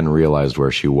 She hadn't realized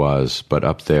where she was, but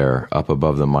up there, up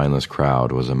above the mindless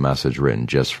crowd, was a message written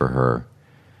just for her.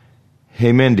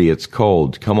 "Hey, Mindy, it's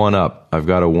cold. Come on up. I've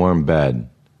got a warm bed."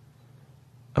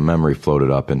 A memory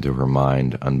floated up into her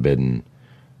mind, unbidden.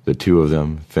 The two of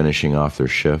them, finishing off their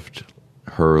shift,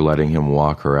 her letting him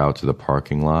walk her out to the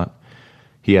parking lot.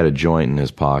 He had a joint in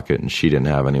his pocket, and she didn't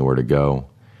have anywhere to go.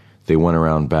 They went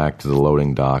around back to the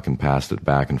loading dock and passed it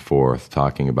back and forth,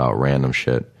 talking about random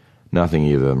shit. Nothing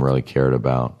either of them really cared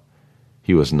about.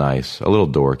 He was nice, a little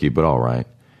dorky, but all right.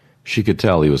 She could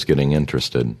tell he was getting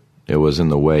interested. It was in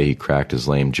the way he cracked his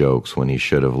lame jokes when he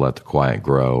should have let the quiet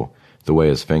grow, the way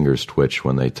his fingers twitched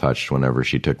when they touched whenever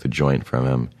she took the joint from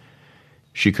him.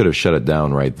 She could have shut it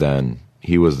down right then.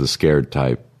 He was the scared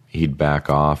type. He'd back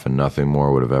off and nothing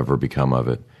more would have ever become of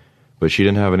it. But she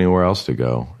didn't have anywhere else to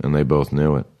go, and they both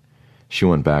knew it. She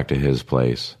went back to his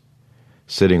place.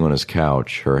 Sitting on his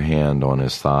couch, her hand on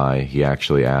his thigh, he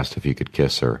actually asked if he could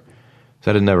kiss her.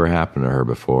 That had never happened to her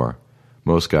before.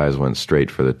 Most guys went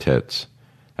straight for the tits.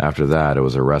 After that, it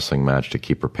was a wrestling match to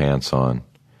keep her pants on.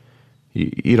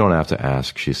 You don't have to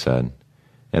ask, she said.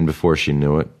 And before she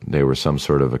knew it, they were some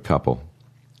sort of a couple.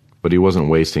 But he wasn't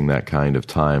wasting that kind of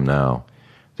time now.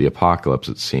 The apocalypse,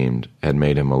 it seemed, had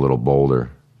made him a little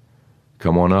bolder.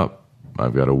 Come on up.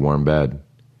 I've got a warm bed.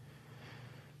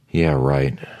 Yeah,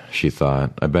 right, she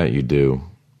thought. I bet you do.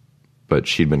 But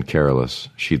she'd been careless.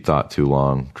 She'd thought too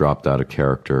long, dropped out of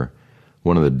character.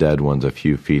 One of the dead ones a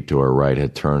few feet to her right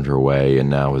had turned her way, and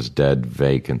now his dead,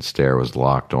 vacant stare was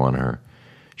locked on her.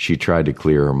 She tried to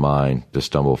clear her mind, to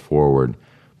stumble forward,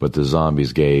 but the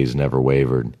zombie's gaze never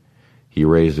wavered. He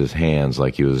raised his hands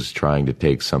like he was trying to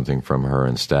take something from her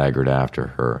and staggered after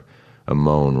her, a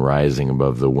moan rising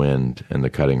above the wind and the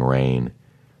cutting rain.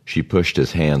 She pushed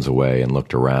his hands away and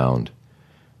looked around.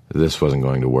 This wasn't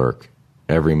going to work.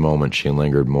 Every moment she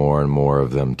lingered, more and more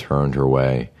of them turned her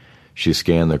way. She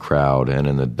scanned the crowd, and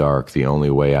in the dark the only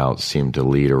way out seemed to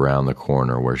lead around the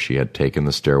corner where she had taken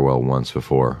the stairwell once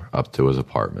before, up to his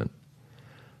apartment.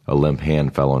 A limp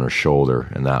hand fell on her shoulder,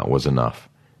 and that was enough.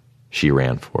 She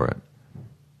ran for it.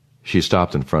 She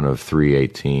stopped in front of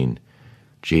 318.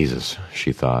 Jesus,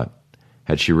 she thought.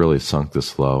 Had she really sunk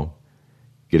this low?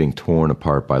 Getting torn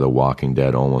apart by the walking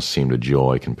dead almost seemed a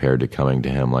joy compared to coming to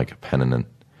him like a penitent.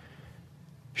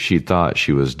 She thought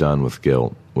she was done with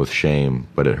guilt, with shame,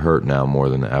 but it hurt now more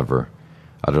than ever.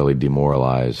 Utterly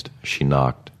demoralized, she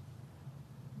knocked.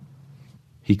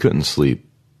 He couldn't sleep.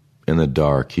 In the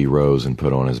dark, he rose and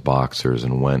put on his boxers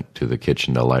and went to the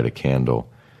kitchen to light a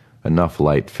candle. Enough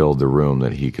light filled the room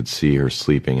that he could see her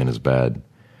sleeping in his bed.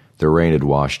 The rain had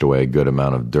washed away a good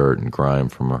amount of dirt and grime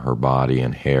from her body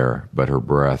and hair, but her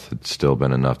breath had still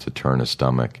been enough to turn his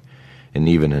stomach, and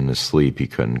even in his sleep he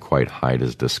couldn't quite hide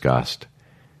his disgust.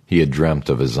 He had dreamt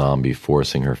of a zombie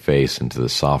forcing her face into the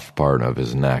soft part of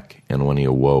his neck, and when he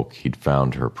awoke he'd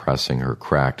found her pressing her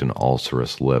cracked and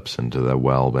ulcerous lips into the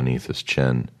well beneath his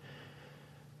chin.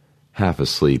 Half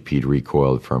asleep, he'd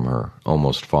recoiled from her,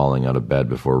 almost falling out of bed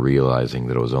before realizing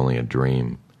that it was only a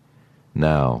dream.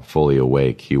 Now, fully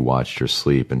awake, he watched her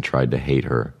sleep and tried to hate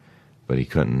her, but he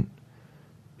couldn't.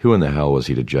 Who in the hell was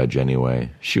he to judge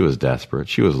anyway? She was desperate,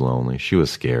 she was lonely, she was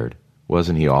scared.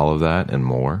 Wasn't he all of that and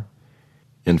more?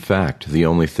 In fact, the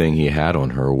only thing he had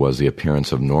on her was the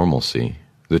appearance of normalcy.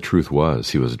 The truth was,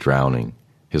 he was drowning.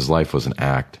 His life was an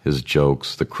act. His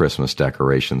jokes, the Christmas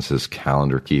decorations, his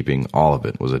calendar keeping, all of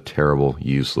it was a terrible,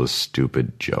 useless,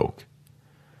 stupid joke.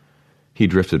 He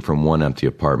drifted from one empty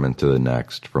apartment to the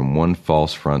next, from one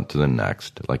false front to the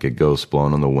next, like a ghost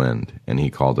blown on the wind, and he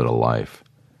called it a life.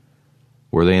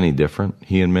 Were they any different,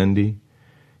 he and Mindy?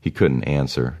 He couldn't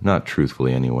answer, not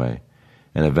truthfully anyway.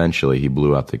 And eventually he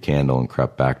blew out the candle and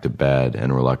crept back to bed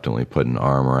and reluctantly put an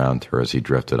arm around her as he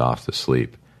drifted off to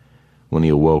sleep. When he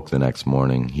awoke the next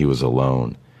morning, he was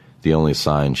alone. The only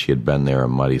sign she had been there, a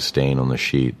muddy stain on the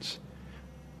sheets.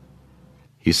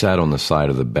 He sat on the side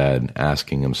of the bed,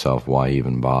 asking himself why he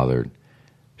even bothered.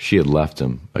 She had left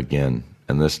him, again,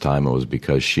 and this time it was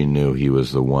because she knew he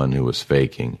was the one who was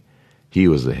faking. He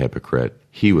was the hypocrite.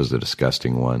 He was the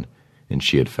disgusting one, and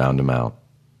she had found him out.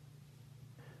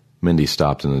 Mindy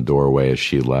stopped in the doorway as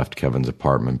she left Kevin's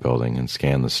apartment building and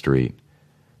scanned the street.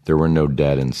 There were no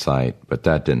dead in sight, but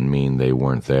that didn't mean they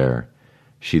weren't there.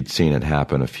 She'd seen it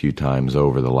happen a few times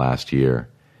over the last year.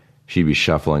 She'd be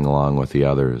shuffling along with the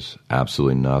others,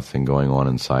 absolutely nothing going on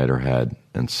inside her head,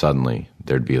 and suddenly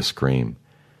there'd be a scream.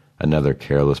 Another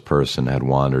careless person had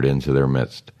wandered into their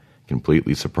midst,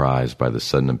 completely surprised by the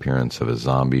sudden appearance of a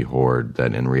zombie horde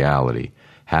that in reality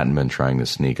hadn't been trying to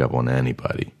sneak up on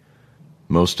anybody.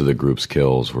 Most of the group's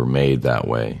kills were made that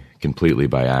way, completely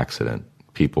by accident,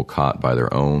 people caught by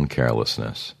their own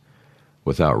carelessness.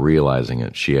 Without realizing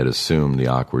it, she had assumed the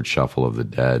awkward shuffle of the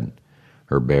dead.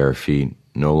 Her bare feet,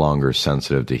 no longer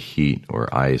sensitive to heat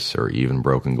or ice or even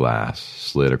broken glass,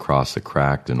 slid across the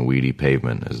cracked and weedy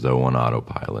pavement as though on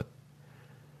autopilot.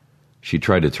 She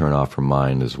tried to turn off her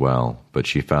mind as well, but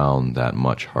she found that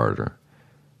much harder.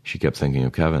 She kept thinking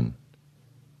of Kevin.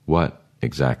 What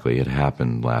exactly had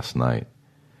happened last night?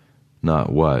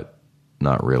 Not what,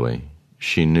 not really.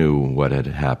 She knew what had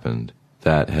happened.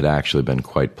 That had actually been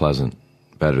quite pleasant,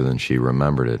 better than she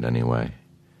remembered it anyway.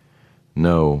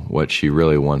 No, what she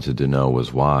really wanted to know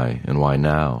was why, and why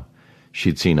now.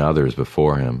 She'd seen others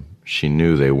before him. She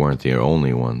knew they weren't the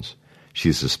only ones.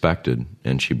 She suspected,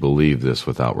 and she believed this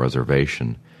without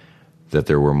reservation, that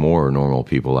there were more normal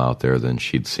people out there than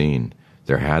she'd seen.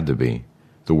 There had to be.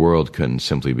 The world couldn't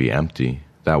simply be empty.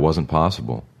 That wasn't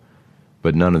possible.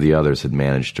 But none of the others had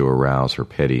managed to arouse her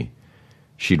pity.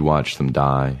 She'd watched them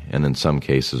die, and in some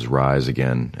cases rise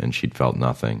again, and she'd felt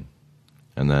nothing.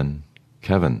 And then,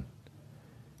 Kevin.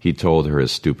 He told her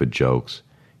his stupid jokes.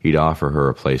 He'd offer her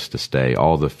a place to stay,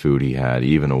 all the food he had,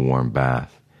 even a warm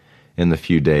bath. In the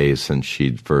few days since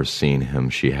she'd first seen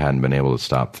him, she hadn't been able to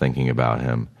stop thinking about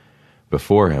him.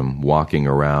 Before him, walking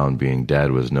around being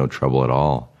dead was no trouble at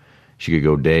all. She could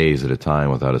go days at a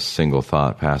time without a single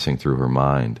thought passing through her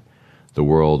mind. The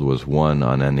world was one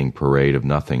unending parade of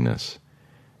nothingness.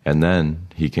 And then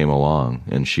he came along,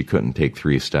 and she couldn't take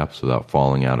 3 steps without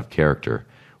falling out of character,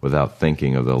 without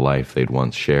thinking of the life they'd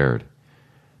once shared.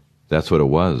 That's what it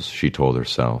was, she told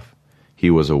herself. He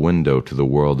was a window to the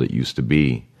world that used to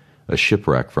be, a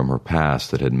shipwreck from her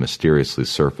past that had mysteriously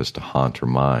surfaced to haunt her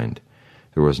mind.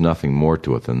 There was nothing more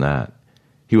to it than that.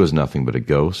 He was nothing but a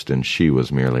ghost, and she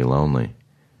was merely lonely.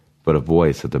 But a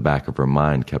voice at the back of her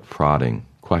mind kept prodding,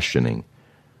 questioning.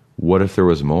 What if there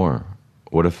was more?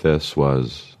 What if this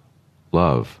was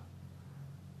love?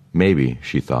 Maybe,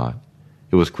 she thought.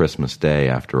 It was Christmas Day,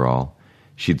 after all.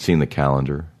 She'd seen the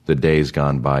calendar, the days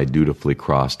gone by dutifully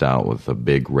crossed out with a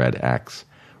big red X,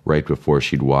 right before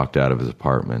she'd walked out of his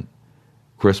apartment.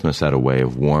 Christmas had a way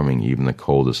of warming even the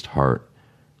coldest heart.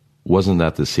 Wasn't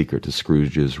that the secret to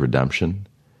Scrooge's redemption?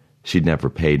 She'd never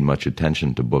paid much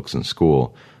attention to books in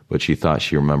school, but she thought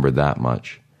she remembered that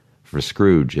much. For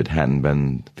Scrooge, it hadn't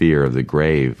been fear of the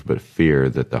grave, but fear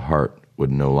that the heart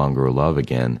would no longer love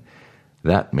again.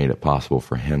 That made it possible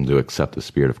for him to accept the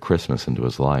spirit of Christmas into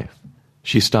his life.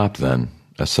 She stopped then,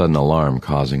 a sudden alarm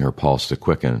causing her pulse to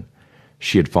quicken.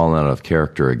 She had fallen out of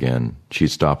character again. She'd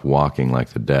stopped walking like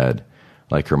the dead.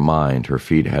 Like her mind, her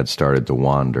feet had started to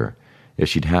wander. If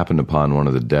she'd happened upon one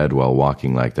of the dead while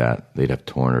walking like that, they'd have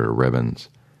torn her to ribbons.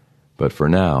 But for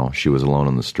now, she was alone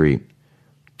on the street.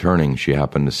 Turning, she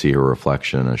happened to see her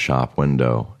reflection in a shop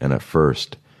window, and at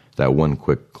first, that one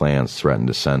quick glance threatened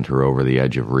to send her over the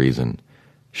edge of reason.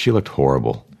 She looked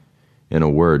horrible. In a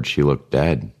word, she looked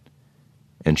dead.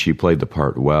 And she played the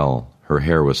part well. Her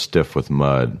hair was stiff with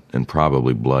mud, and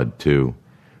probably blood, too.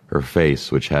 Her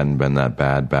face, which hadn't been that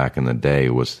bad back in the day,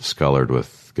 was discolored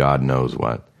with God knows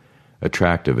what.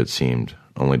 Attractive, it seemed,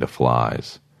 only to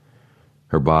flies.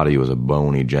 Her body was a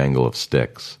bony jangle of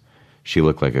sticks. She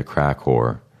looked like a crack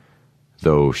whore,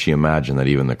 though she imagined that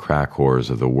even the crack whores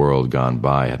of the world gone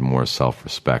by had more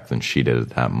self-respect than she did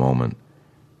at that moment.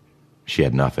 She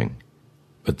had nothing.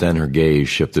 But then her gaze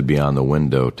shifted beyond the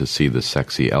window to see the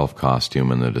sexy elf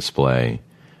costume in the display.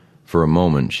 For a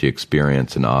moment she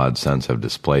experienced an odd sense of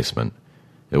displacement.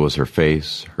 It was her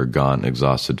face, her gaunt,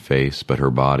 exhausted face, but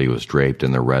her body was draped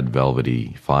in the red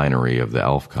velvety finery of the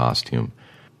elf costume.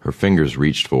 Her fingers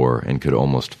reached for and could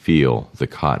almost feel the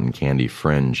cotton candy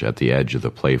fringe at the edge of the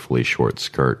playfully short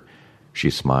skirt. She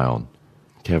smiled.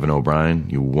 "Kevin O'Brien,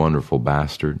 you wonderful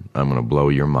bastard, I'm going to blow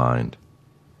your mind."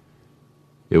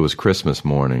 It was Christmas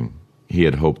morning. He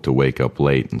had hoped to wake up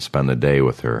late and spend the day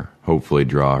with her, hopefully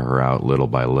draw her out little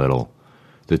by little.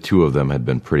 The two of them had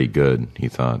been pretty good, he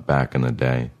thought, back in the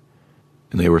day.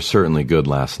 And they were certainly good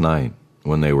last night.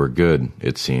 When they were good,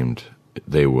 it seemed,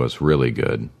 they was really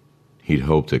good. He'd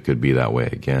hoped it could be that way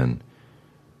again.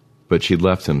 But she'd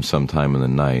left him sometime in the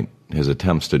night. His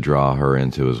attempts to draw her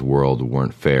into his world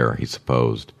weren't fair, he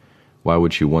supposed. Why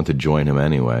would she want to join him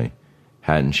anyway?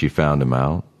 Hadn't she found him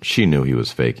out? She knew he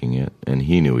was faking it, and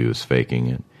he knew he was faking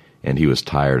it, and he was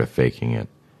tired of faking it.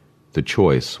 The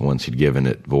choice, once he'd given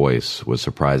it voice, was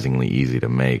surprisingly easy to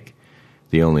make.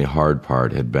 The only hard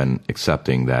part had been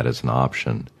accepting that as an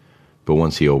option. But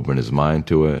once he opened his mind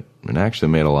to it, it actually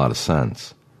made a lot of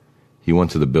sense. He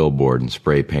went to the billboard and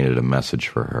spray-painted a message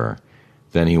for her.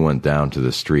 Then he went down to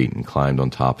the street and climbed on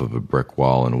top of a brick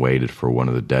wall and waited for one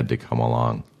of the dead to come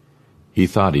along. He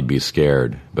thought he'd be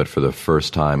scared, but for the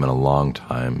first time in a long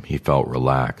time, he felt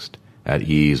relaxed, at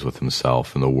ease with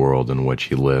himself and the world in which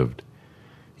he lived.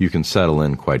 You can settle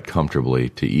in quite comfortably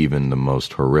to even the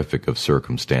most horrific of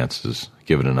circumstances,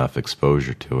 given enough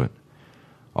exposure to it.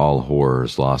 All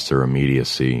horrors lost their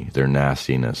immediacy, their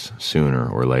nastiness, sooner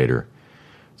or later.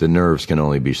 The nerves can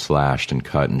only be slashed and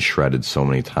cut and shredded so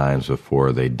many times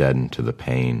before they deaden to the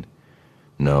pain.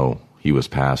 No, he was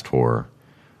past horror.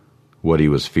 What he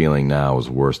was feeling now was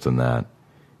worse than that.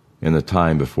 In the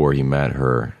time before he met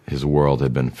her, his world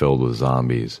had been filled with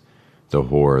zombies. The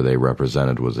horror they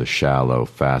represented was a shallow,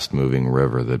 fast-moving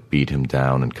river that beat him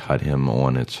down and cut him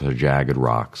on its jagged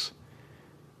rocks.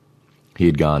 He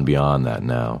had gone beyond that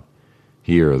now.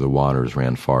 Here the waters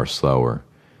ran far slower,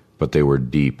 but they were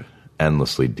deep,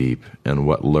 endlessly deep, and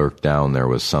what lurked down there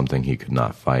was something he could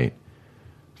not fight.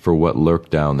 For what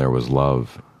lurked down there was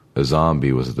love. A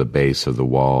zombie was at the base of the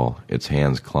wall, its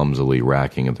hands clumsily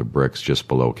racking at the bricks just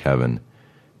below Kevin.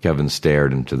 Kevin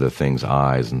stared into the thing's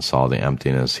eyes and saw the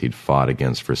emptiness he'd fought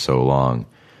against for so long,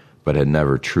 but had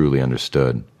never truly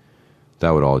understood. That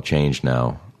would all change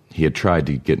now. He had tried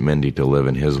to get Mindy to live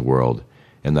in his world,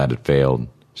 and that had failed,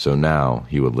 so now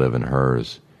he would live in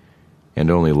hers. And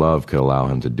only love could allow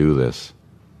him to do this.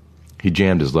 He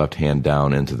jammed his left hand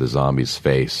down into the zombie's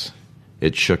face.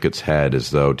 It shook its head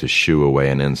as though to shoo away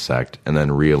an insect, and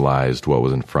then realized what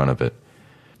was in front of it.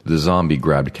 The zombie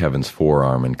grabbed Kevin's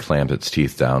forearm and clamped its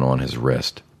teeth down on his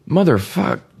wrist.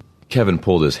 Motherfuck! Kevin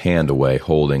pulled his hand away,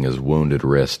 holding his wounded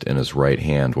wrist in his right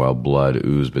hand while blood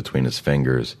oozed between his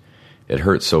fingers. It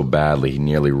hurt so badly he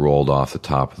nearly rolled off the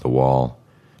top of the wall.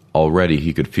 Already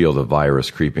he could feel the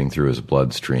virus creeping through his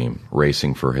bloodstream,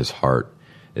 racing for his heart.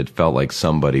 It felt like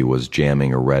somebody was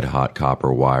jamming a red-hot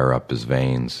copper wire up his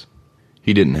veins.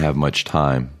 He didn't have much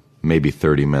time, maybe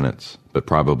 30 minutes, but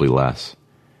probably less.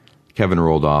 Kevin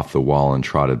rolled off the wall and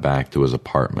trotted back to his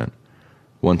apartment.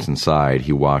 Once inside,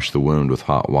 he washed the wound with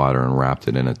hot water and wrapped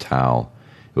it in a towel.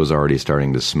 It was already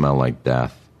starting to smell like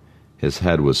death. His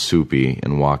head was soupy,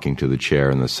 and walking to the chair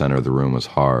in the center of the room was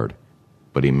hard.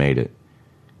 But he made it.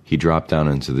 He dropped down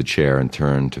into the chair and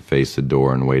turned to face the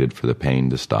door and waited for the pain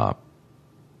to stop.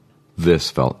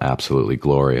 This felt absolutely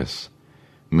glorious.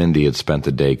 Mindy had spent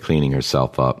the day cleaning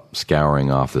herself up,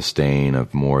 scouring off the stain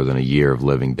of more than a year of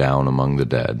living down among the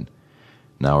dead.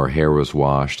 Now her hair was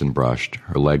washed and brushed,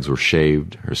 her legs were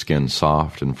shaved, her skin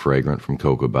soft and fragrant from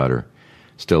cocoa butter,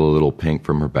 still a little pink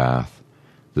from her bath.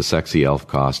 The sexy elf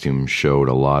costume showed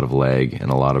a lot of leg and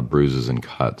a lot of bruises and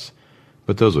cuts,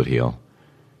 but those would heal.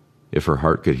 If her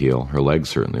heart could heal, her legs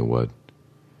certainly would.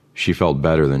 She felt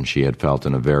better than she had felt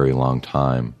in a very long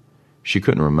time. She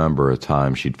couldn't remember a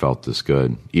time she'd felt this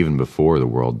good, even before the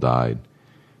world died.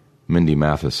 Mindy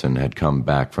Matheson had come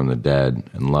back from the dead,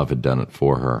 and love had done it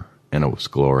for her, and it was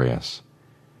glorious.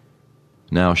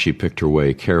 Now she picked her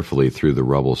way carefully through the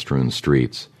rubble-strewn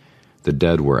streets. The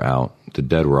dead were out. The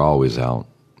dead were always out,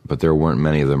 but there weren't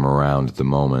many of them around at the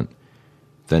moment.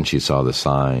 Then she saw the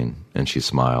sign, and she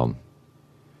smiled.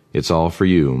 "It's all for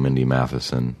you, Mindy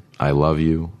Matheson. I love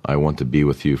you. I want to be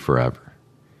with you forever."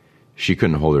 She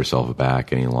couldn't hold herself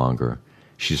back any longer.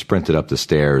 She sprinted up the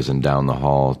stairs and down the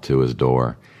hall to his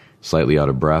door. Slightly out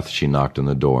of breath, she knocked on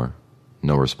the door.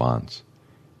 No response.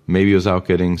 Maybe he was out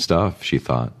getting stuff, she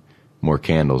thought. More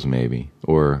candles, maybe.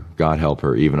 Or, God help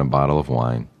her, even a bottle of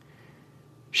wine.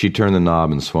 She turned the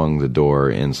knob and swung the door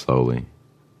in slowly.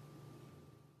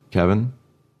 "Kevin?"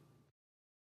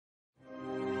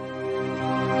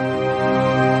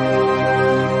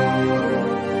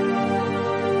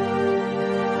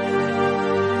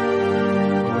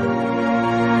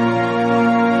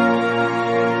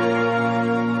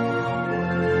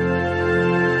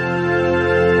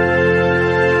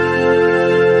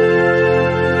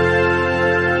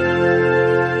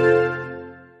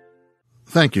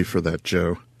 Thank you for that,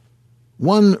 Joe.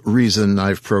 One reason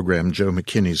I've programmed Joe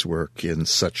Mckinney's work in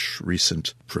such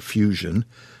recent profusion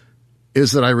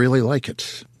is that I really like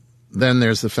it. Then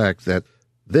there's the fact that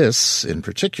this, in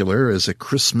particular, is a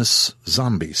Christmas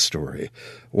zombie story,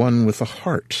 one with a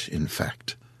heart, in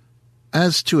fact.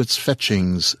 As to its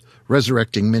fetchings,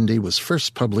 Resurrecting Mindy was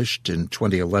first published in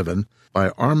 2011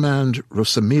 by Armand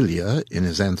Rosamilia in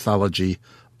his anthology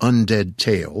Undead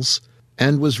Tales,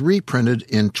 and was reprinted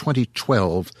in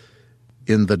 2012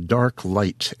 in the Dark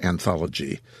Light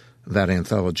anthology. That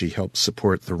anthology helped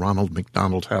support the Ronald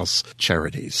McDonald House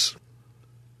charities.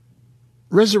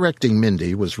 Resurrecting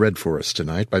Mindy was read for us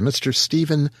tonight by Mr.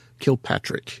 Stephen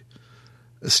Kilpatrick.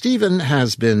 Stephen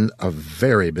has been a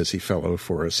very busy fellow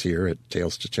for us here at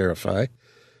Tales to Terrify.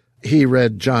 He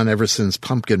read John Everson's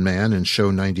Pumpkin Man in show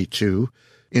 92.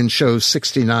 In show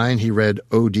 69, he read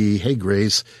O.D.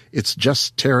 Haygray's It's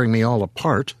Just Tearing Me All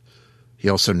Apart. He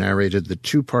also narrated the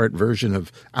two-part version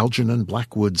of Algernon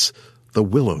Blackwood's The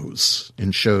Willows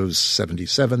in shows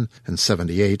 77 and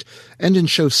 78. And in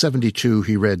show 72,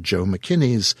 he read Joe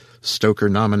Mckinney's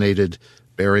Stoker-nominated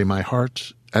Bury My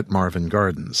Heart at Marvin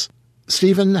Gardens.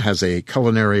 Stephen has a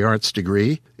culinary arts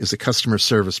degree, is a customer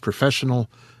service professional,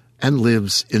 and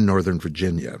lives in Northern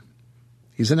Virginia.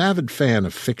 He's an avid fan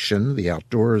of fiction, the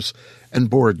outdoors, and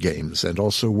board games, and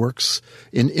also works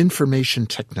in information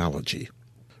technology.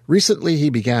 Recently,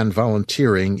 he began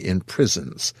volunteering in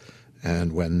prisons,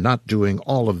 and when not doing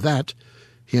all of that,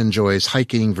 he enjoys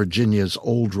hiking Virginia's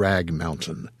Old Rag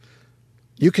Mountain.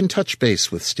 You can touch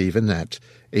base with Stephen at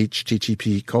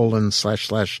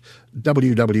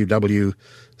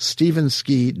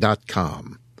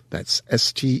http://www.stevenski.com. That's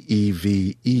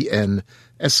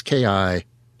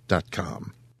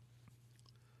STEVENSKI.com.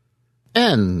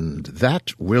 And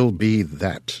that will be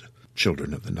that,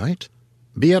 children of the night.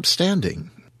 Be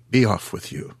upstanding. Be off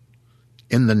with you.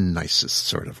 In the nicest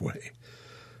sort of way.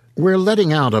 We're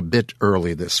letting out a bit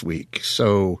early this week,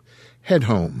 so head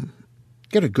home.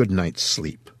 get a good night's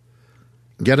sleep.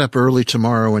 Get up early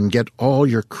tomorrow and get all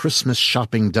your Christmas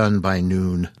shopping done by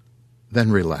noon.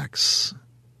 Then relax.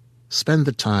 Spend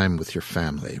the time with your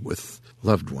family, with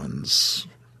loved ones.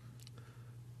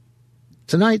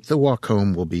 Tonight the walk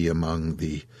home will be among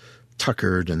the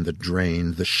tuckered and the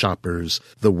drained, the shoppers,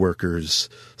 the workers,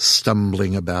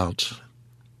 stumbling about.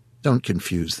 Don't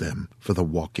confuse them for the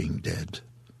walking dead.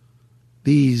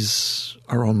 These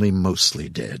are only mostly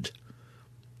dead.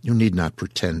 You need not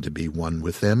pretend to be one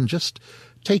with them. Just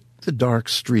take the dark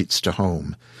streets to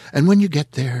home, and when you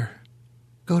get there,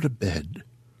 go to bed.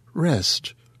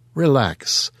 Rest.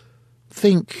 Relax.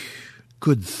 Think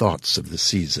good thoughts of the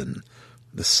season.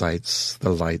 The sights, the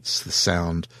lights, the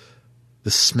sound,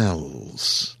 the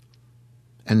smells.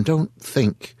 And don't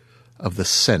think of the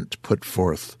scent put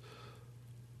forth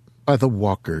by the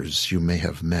walkers you may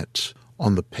have met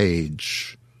on the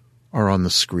page or on the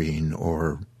screen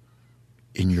or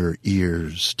in your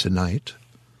ears tonight.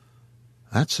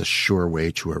 That's a sure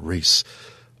way to erase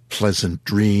pleasant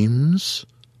dreams.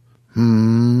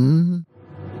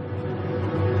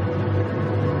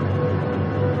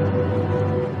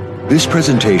 This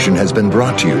presentation has been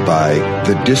brought to you by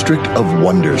the District of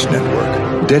Wonders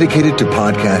Network, dedicated to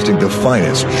podcasting the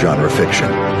finest genre fiction.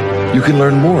 You can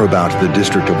learn more about the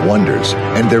District of Wonders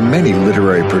and their many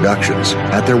literary productions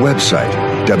at their website,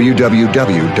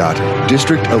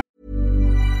 www.districtof.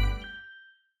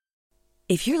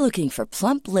 If you're looking for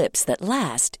plump lips that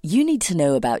last, you need to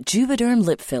know about Juvederm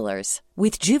lip fillers.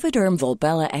 With Juvederm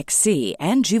Volbella XC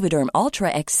and Juvederm Ultra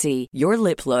XC, your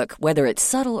lip look, whether it's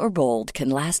subtle or bold, can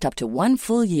last up to 1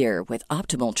 full year with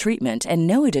optimal treatment and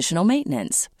no additional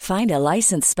maintenance. Find a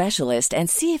licensed specialist and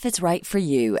see if it's right for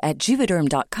you at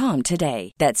Juvederm.com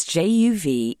today. That's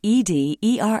JUVEDERM.com.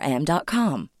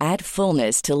 Add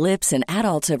fullness to lips in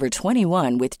adults over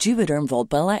 21 with Juvederm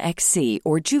Volbella XC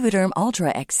or Juvederm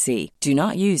Ultra XC. Do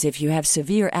not use if you have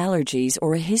severe allergies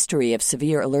or a history of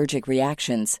severe allergic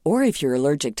reactions, or if you're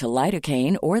allergic to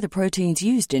lidocaine or the proteins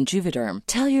used in Juvederm.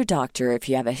 Tell your doctor if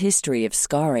you have a history of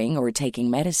scarring or taking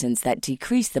medicines that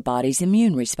decrease the body's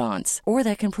immune response or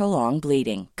that can prolong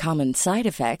bleeding. Common side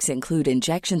effects include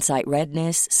injection site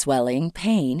redness, swelling,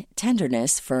 pain,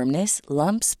 tenderness, firmness,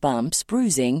 lumps, bumps,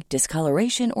 bruising,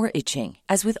 discoloration, or itching.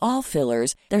 As with all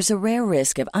fillers, there's a rare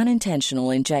risk of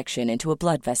unintentional injection into a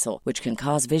blood vessel, which can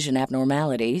cause vision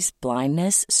abnormalities,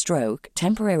 blindness, stroke,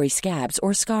 temporary scabs,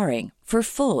 or scarring. For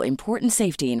full, important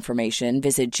safety information,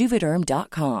 visit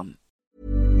Juvederm.com.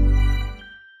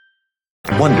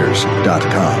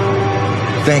 Wonders.com.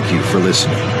 Thank you for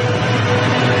listening.